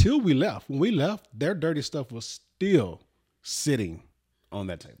till we left. When we left, their dirty stuff was still sitting on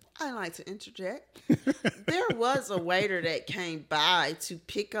that table. I like to interject. There was a waiter that came by to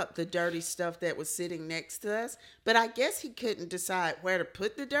pick up the dirty stuff that was sitting next to us, but I guess he couldn't decide where to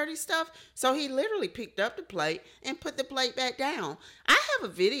put the dirty stuff, so he literally picked up the plate and put the plate back down. I have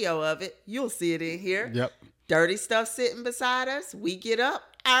a video of it. You'll see it in here. Yep. Dirty stuff sitting beside us. We get up.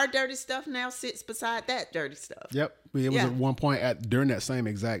 Our dirty stuff now sits beside that dirty stuff. Yep. It was at one point during that same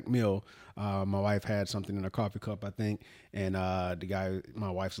exact meal, my wife had something in a coffee cup, I think, and the guy,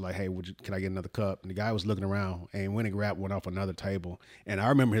 my wife's like, hey, can I get another cup? And the guy was looking around and went and grabbed one off another table. And I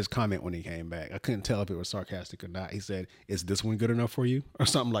remember his comment when he came back. I couldn't tell if it was sarcastic or not. He said, is this one good enough for you? Or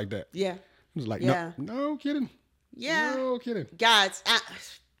something like that. Yeah. He was like, no kidding. Yeah. No kidding. Guys,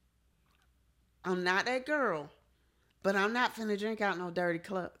 I'm not that girl, but I'm not finna drink out no dirty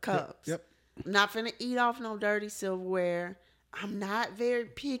cups. Yep. I'm not finna eat off no dirty silverware. I'm not very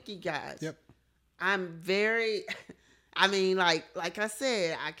picky, guys. Yep. I'm very, like I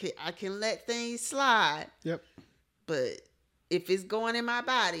said, I can let things slide. Yep. But if it's going in my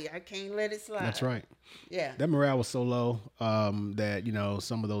body, I can't let it slide. That's right. Yeah. That morale was so low that,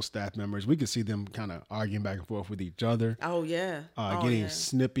 some of those staff members, we could see them kind of arguing back and forth with each other. Oh, yeah. Getting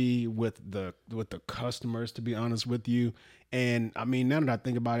snippy with the customers, to be honest with you. And, now that I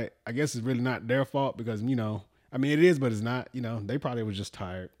think about it, I guess it's really not their fault because, it is, but it's not. They probably was just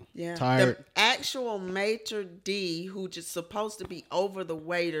tired. Yeah. Tired. The actual maitre d', who just supposed to be over the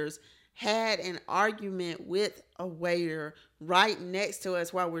waiters, had an argument with a waiter right next to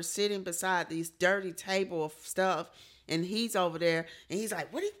us while we're sitting beside these dirty table of stuff. And he's over there and he's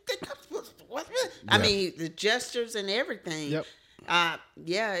like, what do you think I'm supposed to do? The gestures and everything. Yep.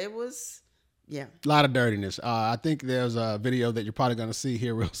 It was, Yeah. A lot of dirtiness. I think there's a video that you're probably going to see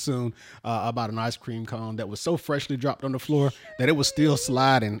here real soon about an ice cream cone that was so freshly dropped on the floor that it was still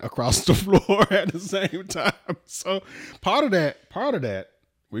sliding across the floor at the same time. So part of that,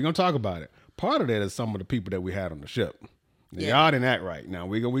 we're going to talk about it. Part of that is some of the people that we had on the ship. Yeah. Y'all didn't act right. Now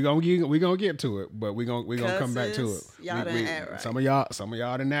we gonna get to it, but we gonna come back to it. Y'all didn't act right. Some of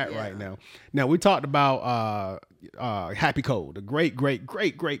y'all didn't act right now. Now we talked about Happy Cole, the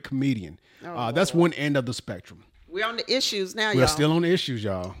great comedian. That's one end of the spectrum. We're on the issues now, We're y'all. still on the issues,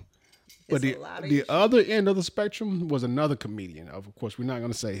 y'all. But the other end of the spectrum was another comedian. Of course, we're not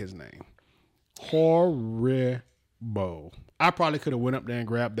gonna say his name. Horrible. I probably could have went up there and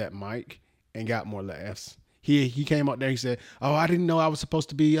grabbed that mic and got more laughs. He came out there. He said, "Oh, I didn't know I was supposed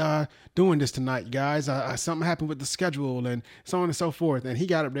to be doing this tonight, guys. Something happened with the schedule and so on and so forth." And he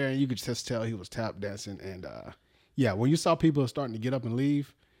got up there, and you could just tell he was tap dancing. And when you saw people starting to get up and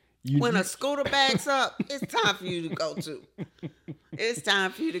leave, when a scooter backs up, it's time for you to go to. It's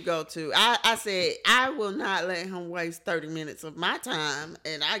time for you to go to. I said I will not let him waste 30 minutes of my time,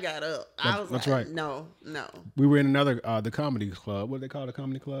 and I got up. That's right. No. We were in another the comedy club. What do they call the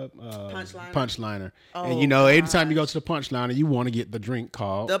comedy club? Punchliner. Oh, and anytime you go to the Punchliner, you want to get the drink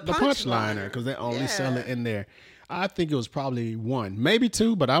called the Punchliner because they only sell it in there. I think it was probably one, maybe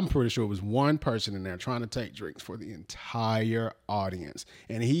two, but I'm pretty sure it was one person in there trying to take drinks for the entire audience.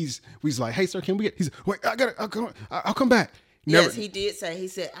 And he's like, "Hey, sir, can we get?" He's wait, I'll come back. Yes, he did say. He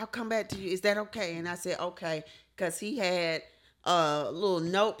said, "I'll come back to you. Is that okay?" And I said, "Okay," because he had a little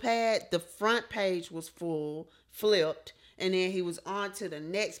notepad. The front page was full, flipped, and then he was on to the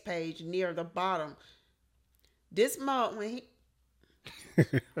next page near the bottom. This mug, when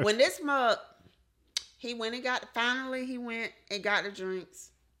this mug. He went and got the drinks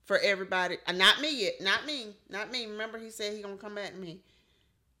for everybody. Not me. Remember he said he gonna come back to me.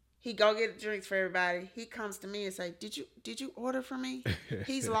 He go get the drinks for everybody. He comes to me and say, did you order for me?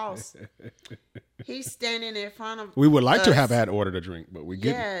 He's lost. He's standing in front of We would like us. to have had ordered a drink, but we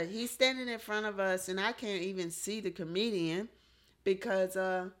get Yeah, he's standing in front of us, and I can't even see the comedian because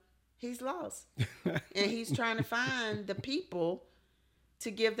he's lost. And he's trying to find the people to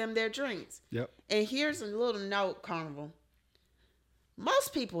give them their drinks. Yep. And here's a little note, Carnival.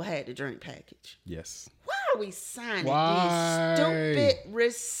 Most people had the drink package. Yes. Why are we signing these stupid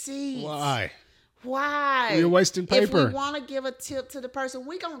receipts? Why? You're wasting paper. If we want to give a tip to the person,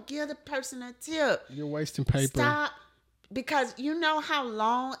 we're going to give the person a tip. You're wasting paper. Stop. Because you know how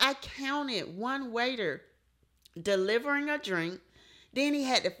long I counted one waiter delivering a drink. Then he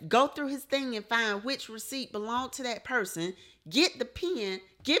had to go through his thing and find which receipt belonged to that person, get the pen,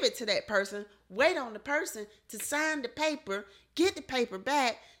 give it to that person, wait on the person to sign the paper, get the paper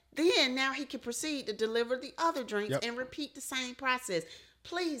back. Then now he can proceed to deliver the other drinks and repeat the same process.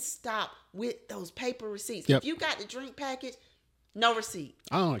 Please stop with those paper receipts. If you got the drink package, no receipt.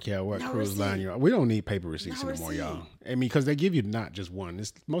 I don't care what cruise line you're on. We don't need paper receipts anymore, y'all. I mean, because they give you not just one.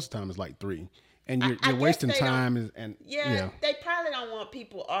 Most of the time it's like 3. And you're wasting time. They probably don't want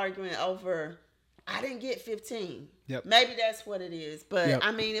people arguing over, I didn't get 15. Yep. Maybe that's what it is. But,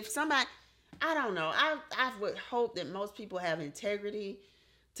 I mean, if somebody, I don't know. I would hope that most people have integrity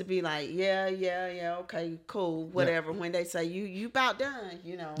to be like, yeah, okay, cool, whatever. When they say, you about done,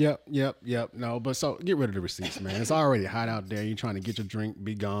 Yep. No, but so get rid of the receipts, man. It's already hot out there. You're trying to get your drink,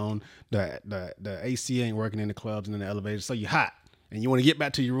 be gone. The AC ain't working in the clubs and in the elevators, so you're hot. And you want to get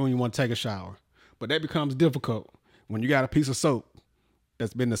back to your room, you want to take a shower. But that becomes difficult when you got a piece of soap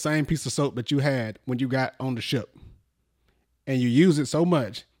that's been the same piece of soap that you had when you got on the ship. And you use it so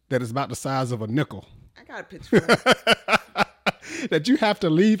much that it's about the size of a nickel. I got a picture of that. That you have to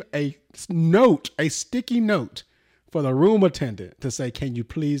leave a sticky note for the room attendant to say, "Can you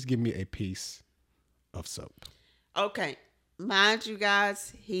please give me a piece of soap?" Okay. Mind you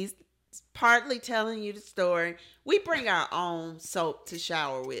guys, he's partly telling you the story. We bring our own soap to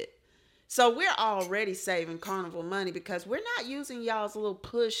shower with. So we're already saving Carnival money because we're not using y'all's little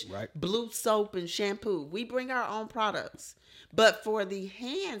push blue soap and shampoo. We bring our own products. But for the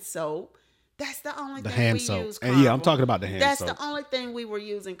hand soap, that's the only thing we use, Carnival. And I'm talking about the hand soap. That's the only thing we were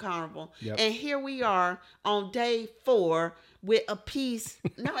using, Carnival. Yep. And here we are on day 4 with a piece.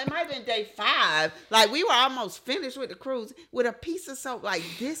 No, it might have been day 5. Like, we were almost finished with the cruise with a piece of soap like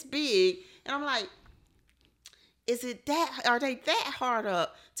this big. And I'm like, are they that hard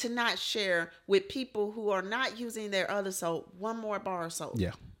up to not share with people who are not using their other soap one more bar of soap?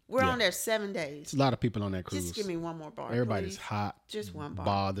 Yeah. We're on there 7 days. It's a lot of people on that cruise. Just give me one more bar. Everybody's please. hot. Just one bar.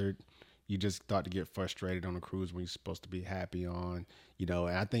 Bothered. you just start to get frustrated on a cruise when you're supposed to be happy on, you know.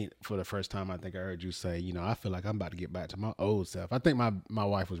 And I think for the first time, I think I heard you say, you know, I feel like I'm about to get back to my old self. I think my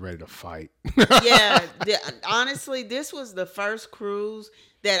wife was ready to fight. Yeah, honestly, this was the first cruise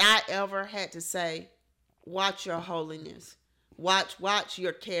that I ever had to say, watch your holiness, watch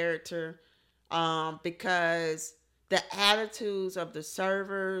your character, because the attitudes of the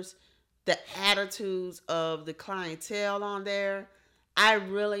servers, the attitudes of the clientele on there, I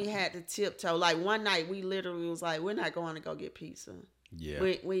really had to tiptoe. Like one night, we literally was like, we're not going to go get pizza. Yeah.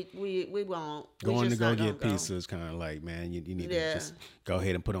 We won't. Going to go get pizza is kind of like, man, you need to just go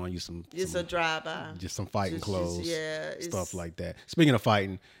ahead and put on you some a drive-by. Just some fighting clothes. Yeah. Stuff like that. Speaking of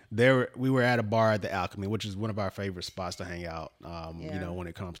fighting, we were at a bar at the Alchemy, which is one of our favorite spots to hang out, you know, when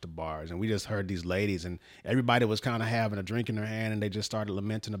it comes to bars. And we just heard these ladies, and everybody was kind of having a drink in their hand, and they just started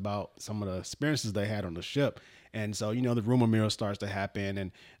lamenting about some of the experiences they had on the ship. And so, you know, the rumor mill starts to happen,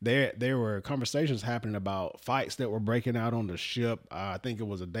 and there were conversations happening about fights that were breaking out on the ship. I think it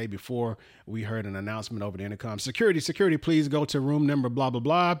was a day before we heard an announcement over the intercom: security, please go to room number blah blah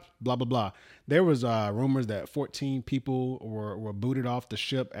blah blah blah blah. There was rumors that 14 people were booted off the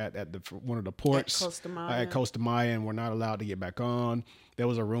ship at one of the ports at Costa Maya, and were not allowed to get back on. There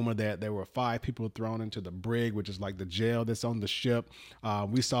was a rumor that there were 5 people thrown into the brig, which is like the jail that's on the ship.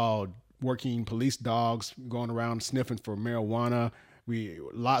 We saw working police dogs going around sniffing for marijuana.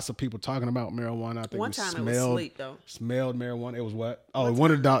 Lots of people talking about marijuana. I think one time it was sleep though. Smelled marijuana. It was what? Oh,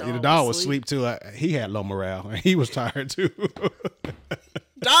 one of the dog was asleep too. He had low morale. He was tired too.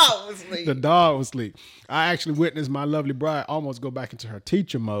 Dog was asleep. The dog was asleep. I actually witnessed my lovely bride almost go back into her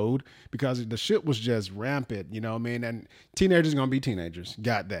teacher mode because the shit was just rampant. You know what I mean? And teenagers gonna be teenagers.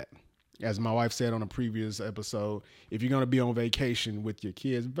 Got that. As my wife said on a previous episode, if you're going to be on vacation with your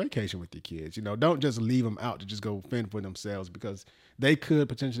kids, vacation with your kids. You know, don't just leave them out to just go fend for themselves, because they could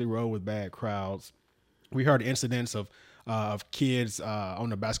potentially roll with bad crowds. We heard incidents of kids on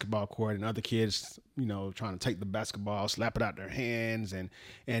the basketball court, and other kids, you know, trying to take the basketball, slap it out their hands,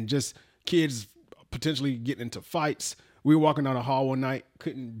 and just kids potentially getting into fights. We were walking down the hall one night,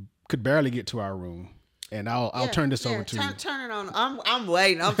 could barely get to our room. And I'll turn this over to you. Turn it on. I'm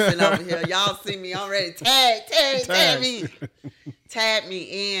waiting. I'm sitting over here. Y'all see me. I'm ready. Tag me. Tag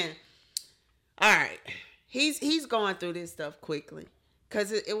me in. All right. He's going through this stuff quickly,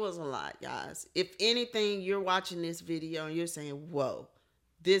 because it was a lot, guys. If anything, you're watching this video and you're saying, whoa,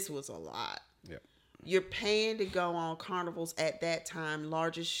 this was a lot. Yep. You're paying to go on Carnival's, at that time,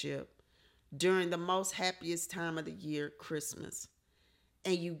 largest ship, during the most happiest time of the year, Christmas.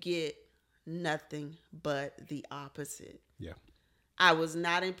 And you get nothing but the opposite. Yeah. I was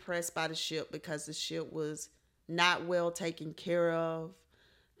not impressed by the ship, because the ship was not well taken care of.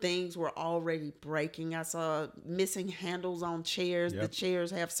 Things were already breaking. I saw missing handles on chairs. Yep. The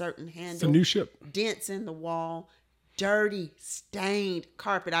chairs have certain handles. It's a new ship. Dents in the wall. Dirty, stained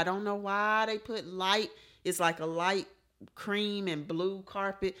carpet. I don't know why they put light. It's like a light cream and blue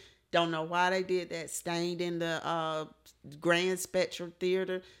carpet. Don't know why they did that. Stained in the Grand Spectrum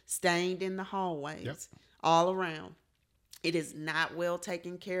Theater. Stained in the hallways. Yep. All around. It is not well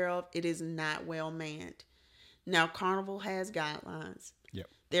taken care of. It is not well manned. Now, Carnival has guidelines. Yep.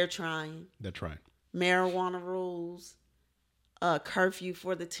 They're trying. Marijuana rules. Curfew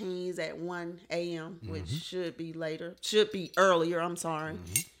for the teens at 1 a.m., which should be later. Should be earlier, I'm sorry.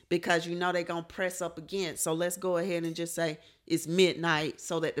 Because you know they're going to press up again. So let's go ahead and just say it's midnight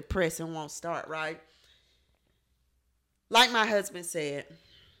so that the pressing won't start, right? Like my husband said,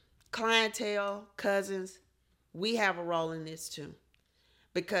 clientele, cousins, we have a role in this too.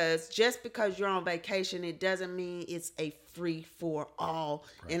 Because just because you're on vacation, it doesn't mean it's a free for all.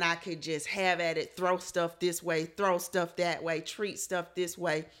 Right. And I could just have at it, throw stuff this way, throw stuff that way, treat stuff this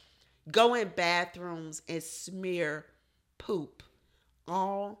way. Go in bathrooms and smear poop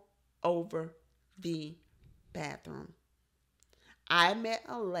all over the bathroom. I met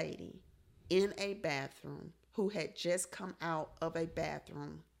a lady in a bathroom who had just come out of a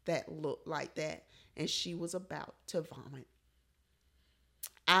bathroom that looked like that, and she was about to vomit.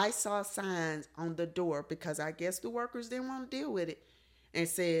 I saw signs on the door, because I guess the workers didn't want to deal with it, and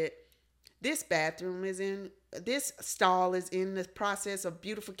said, this stall is in the process of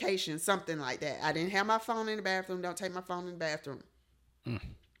beautification, something like that. I didn't have my phone in the bathroom. Don't take my phone in the bathroom.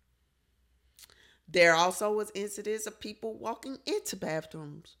 There also was incidents of people walking into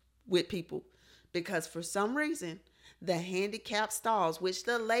bathrooms with people, because for some reason, the handicapped stalls, which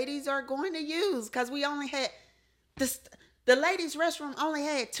the ladies are going to use, because we only had the ladies' restroom only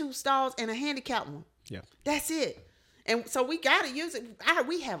had 2 stalls and a handicapped one. Yeah. That's it. And so we got to use it.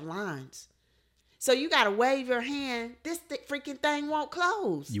 We have lines. So you got to wave your hand. This freaking thing won't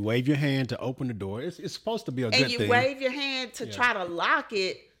close. You wave your hand to open the door. It's supposed to be a good thing. And you wave your hand to try to lock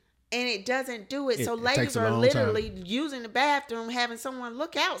it, and it doesn't do it. So it takes ladies a are long literally time. using the bathroom, having someone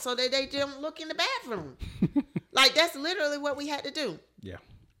look out so that they don't look in the bathroom. Like, that's literally what we had to do. Yeah.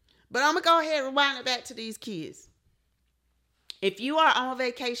 But I'm going to go ahead and rewind it back to these kids. If you are on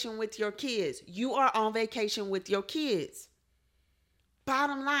vacation with your kids, you are on vacation with your kids.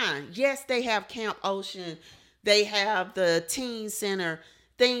 Bottom line, yes, they have Camp Ocean. They have the teen center,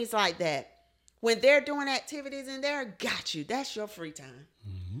 things like that. When they're doing activities in there, got you. That's your free time.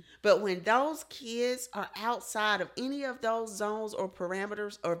 Mm-hmm. But when those kids are outside of any of those zones or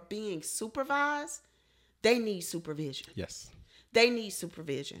parameters or being supervised, they need supervision. Yes. They need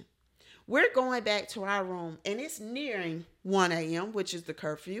supervision. We're going back to our room, and it's nearing 1 a.m., which is the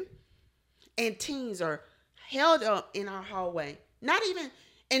curfew. And teens are held up in our hallway. Not even,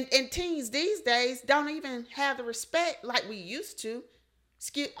 and teens these days don't even have the respect like we used to.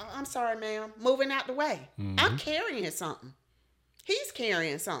 I'm sorry, ma'am. Moving out the way. Mm-hmm. I'm carrying something. He's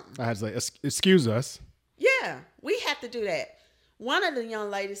carrying something. I had to say, excuse us. Yeah, we have to do that. One of the young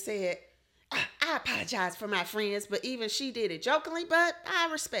ladies said, I apologize for my friends, but even she did it jokingly, but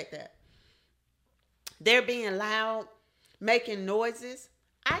I respect that. They're being loud, making noises.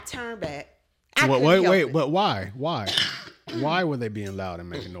 I turned back. Wait, but why? Why were they being loud and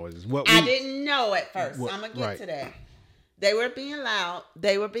making noises? I didn't know at first. I'm going to get to that. They were being loud.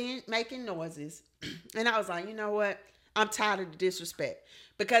 They were making noises. And I was like, you know what? I'm tired of the disrespect.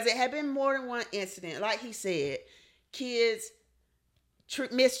 Because it had been more than one incident. Like he said, kids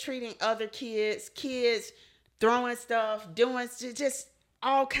mistreating other kids, kids throwing stuff, doing just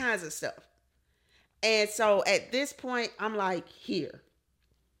all kinds of stuff. And so at this point, I'm like, here.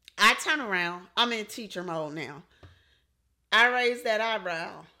 I turn around. I'm in teacher mode now. I raise that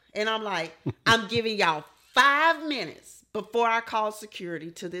eyebrow. And I'm like, I'm giving y'all 5 minutes before I call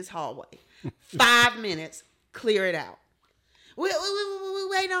security to this hallway. 5 minutes. Clear it out. We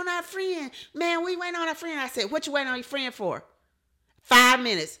wait on our friend. Man, we wait on our friend. I said, what you waiting on your friend for? 5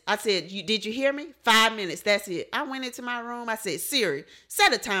 minutes. I said, did you hear me? 5 minutes. That's it. I went into my room. I said, Siri,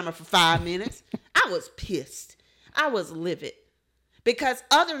 set a timer for 5 minutes. I was pissed. I was livid. Because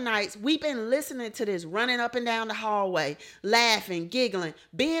other nights, we've been listening to this, running up and down the hallway, laughing, giggling,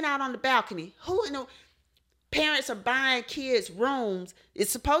 being out on the balcony. Who in the... Parents are buying kids rooms.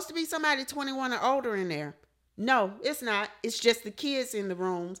 It's supposed to be somebody 21 or older in there. No, it's not. It's just the kids in the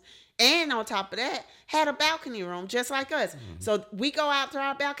rooms. And on top of that, had a balcony room just like us. Mm-hmm. So we go out to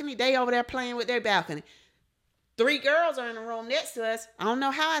our balcony. They over there playing with their balcony. 3 girls are in the room next to us. I don't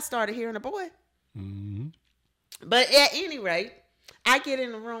know how I started hearing a boy. Mm-hmm. But at any rate, I get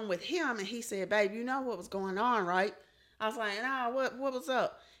in the room with him and he said, babe, you know what was going on, right? I was like, nah, what was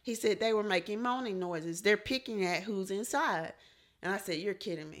up? He said they were making moaning noises. They're picking at who's inside. And I said, you're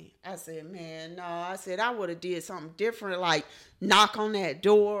kidding me. I said, man, no. I said, I would have did something different, like knock on that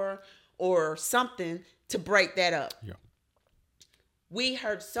door or something to break that up. Yeah. We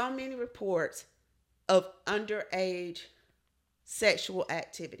heard so many reports of underage sexual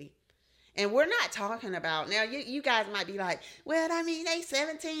activity. And we're not talking about, now you guys might be like, well, I mean, they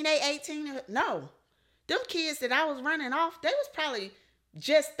 17, they 18. No. Them kids that I was running off, they was probably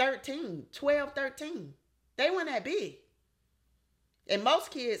just 13, 12, 13. They weren't that big. And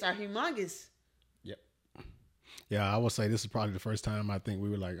most kids are humongous. Yep. Yeah, I would say this is probably the first time I think we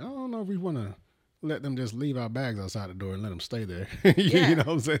were like, I don't know if we want to let them just leave our bags outside the door and let them stay there. Yeah. You know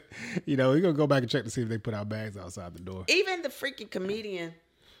what I'm saying? You know, we're going to go back and check to see if they put our bags outside the door. Even the freaking comedian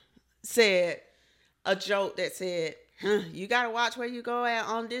said a joke that said, you got to watch where you go out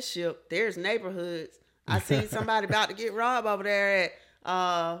on this ship. There's neighborhoods. I seen somebody about to get robbed over there at,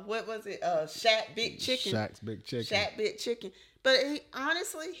 what was it? Shack Big Chicken. Shack's Big Chicken. Shack Big Chicken. But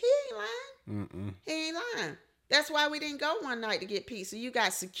honestly, he ain't lying. Mm-mm. He ain't lying. That's why we didn't go one night to get pizza. You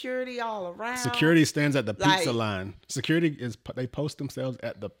got security all around. Security stands at the pizza line. Security they post themselves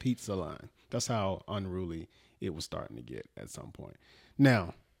at the pizza line. That's how unruly it was starting to get at some point.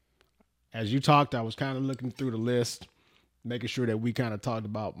 Now, as you talked, I was kind of looking through the list, making sure that we kind of talked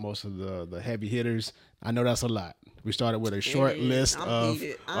about most of the heavy hitters. I know that's a lot. We started with a short list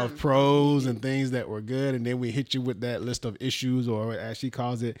of pros and things that were good, and then we hit you with that list of issues, or as she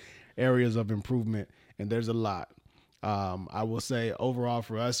calls it, areas of improvement, and there's a lot. I will say overall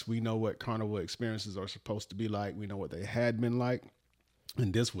for us, we know what Carnival experiences are supposed to be like. We know what they had been like,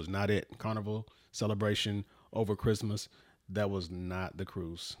 and this was not it. Carnival celebration over Christmas, that was not the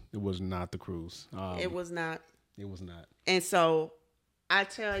cruise. It was not the cruise. It was not. It was not. And so I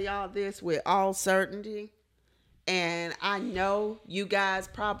tell y'all this with all certainty, and I know you guys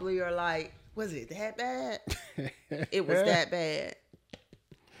probably are like, Was it that bad? It was that bad.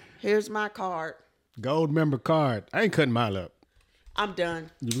 Here's my card. Gold member card. I ain't cutting mine up. I'm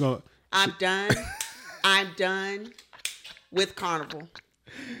done. You gonna? I'm done. I'm done with Carnival.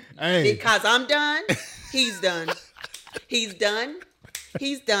 Hey. Because I'm done. He's done. He's done.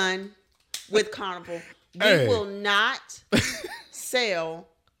 He's done with Carnival. We will not sell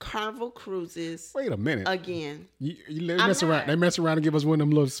Carnival cruises. Wait a minute. Again. They mess around. They mess around and give us one of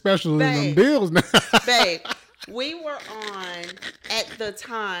them little specials and them Babe. deals now. Babe, we were on, at the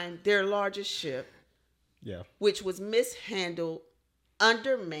time, their largest ship. Yeah. Which was mishandled,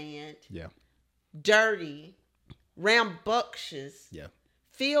 undermanned, Yeah. dirty, rambunctious, Yeah.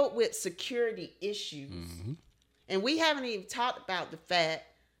 filled with security issues. Mm-hmm. And we haven't even talked about the fact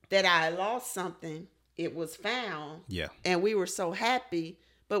that I lost something. It was found. Yeah. And we were so happy,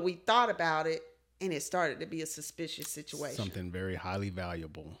 but we thought about it and it started to be a suspicious situation. Something very highly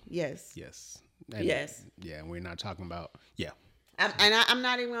valuable. Yes. Yes. And yes. Yeah, and we're not talking about, yeah. I'm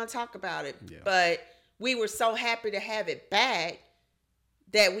not even going to talk about it. Yeah. But we were so happy to have it back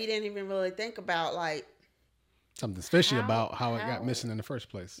that we didn't even really think about, like, something fishy about how it got missing in the first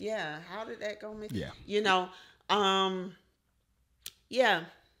place. Yeah. How did that go missing? Yeah. You know, yeah.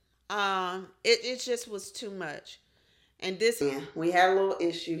 It just was too much. And we had a little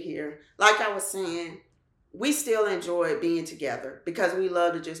issue here. Like I was saying, we still enjoy being together because we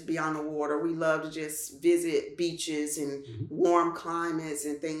love to just be on the water. We love to just visit beaches and warm climates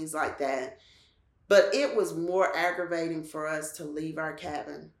and things like that. But it was more aggravating for us to leave our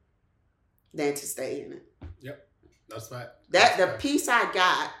cabin than to stay in it. Yep. That's right. The piece I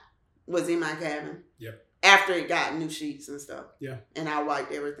got was in my cabin. Yep. After it got new sheets and stuff. Yeah. And I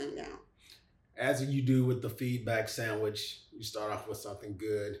wiped everything down. As you do with the feedback sandwich, you start off with something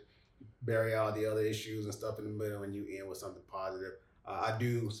good, bury all the other issues and stuff in the middle, and you end with something positive. I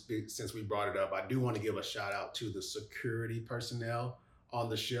do, since we brought it up, I do want to give a shout out to the security personnel on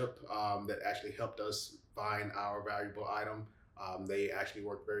the ship that actually helped us find our valuable item. They actually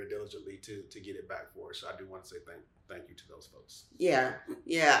worked very diligently to get it back for us. So I do want to say thank you to those folks. Yeah.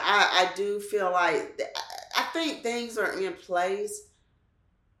 I do feel like, I think things are in place.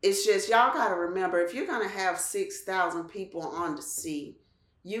 It's just, y'all got to remember, if you're going to have 6,000 people on the sea,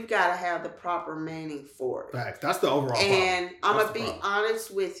 you've got to have the proper manning for it. Facts. That's the overall problem. And I'm going to be honest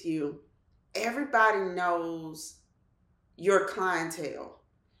with you. Everybody knows your clientele.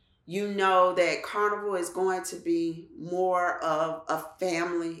 You know that Carnival is going to be more of a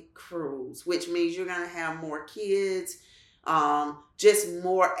family cruise, which means you're going to have more kids, just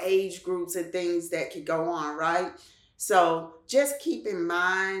more age groups and things that could go on, right? So just keep in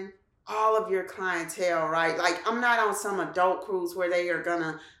mind all of your clientele, right? Like, I'm not on some adult cruise where they are going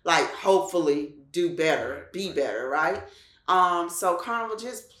to, like, hopefully do better, be better, right? So Carnival,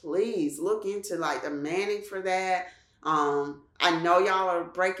 just please look into, like, the manning for that. I know y'all are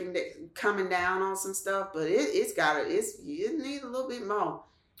coming down on some stuff, but it needs a little bit more.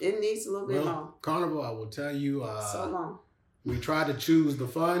 It needs a little bit more. Carnival, I will tell you, so long. We tried to choose the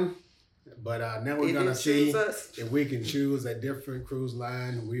fun, but now we're going to see if we can choose a different cruise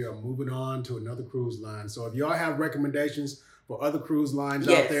line. We are moving on to another cruise line. So if y'all have recommendations for other cruise lines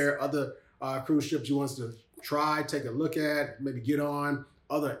out there, other cruise ships you want us to try, take a look at, maybe get on,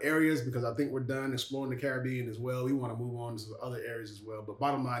 other areas, because I think we're done exploring the Caribbean as well. We want to move on to other areas as well. But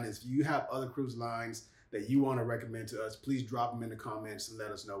bottom line is, if you have other cruise lines that you want to recommend to us, please drop them in the comments and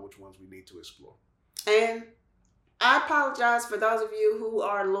let us know which ones we need to explore. And I apologize for those of you who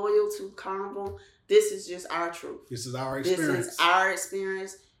are loyal to Carnival. This is just our truth. This is our experience. This is our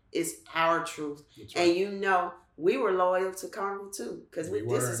experience. It's our truth. Right. And you know, we were loyal to Carnival too, because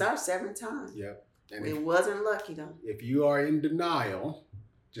this is our 7th time. Yep. And it wasn't lucky though. If you are in denial,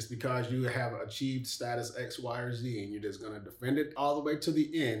 just because you have achieved status X, Y, or Z, and you're just going to defend it all the way to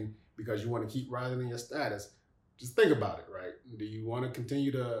the end because you want to keep rising in your status, just think about it, right? Do you want to continue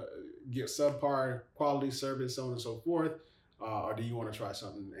to get subpar quality service, so on and so forth, or do you want to try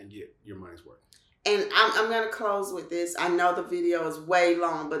something and get your money's worth? And I'm going to close with this. I know the video is way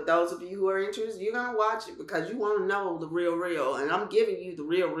long, but those of you who are interested, you're going to watch it because you want to know the real, and I'm giving you the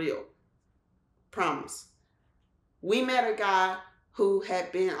real. Promise. We met a guy who had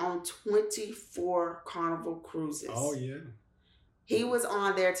been on 24 Carnival cruises. Oh, yeah. He was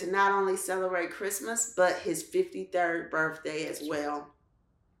on there to not only celebrate Christmas, but his 53rd birthday as well.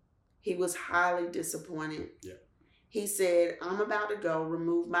 He was highly disappointed. Yeah. He said, I'm about to go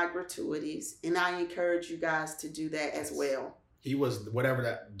remove my gratuities, and I encourage you guys to do that as well. He was whatever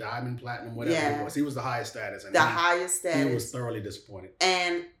that diamond, platinum, whatever it was. He was the highest status. And highest status. He was thoroughly disappointed.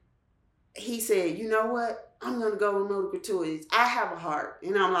 And he said, you know what? I'm going to go remove the gratuities. I have a heart.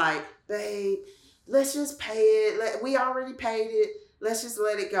 And I'm like, babe, let's just pay it. We already paid it. Let's just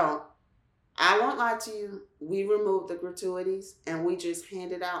let it go. I won't lie to you. We removed the gratuities and we just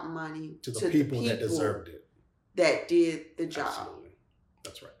handed out money to the people that deserved it. That did the job. Absolutely.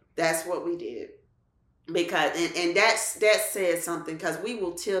 That's right. That's what we did. Because, and that says something, because we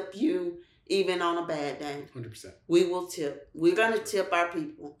will tip you even on a bad day. 100%. We will tip. We're going to tip our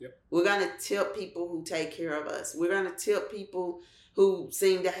people. Yep. We're going to tip people who take care of us. We're going to tip people who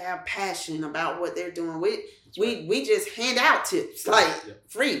seem to have passion about what they're doing. We just hand out tips, like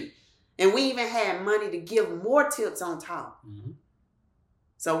free. And we even had money to give more tips on top. Mm-hmm.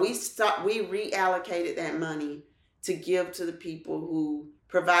 So we reallocated that money to give to the people who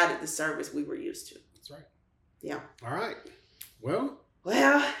provided the service we were used to. That's right. Yeah. All right. Well,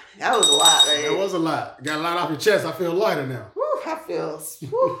 that was a lot, right? That was a lot. Got a lot off your chest. I feel lighter now. Whew,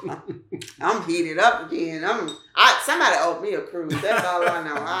 I'm heated up again. Somebody owed me a cruise. That's all I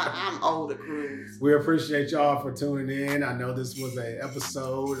know. I'm owed a cruise. We appreciate y'all for tuning in. I know this was an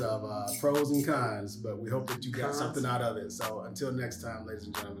episode of pros and cons, but we hope that you got something out of it. So until next time, ladies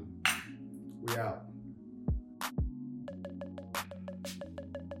and gentlemen, we out.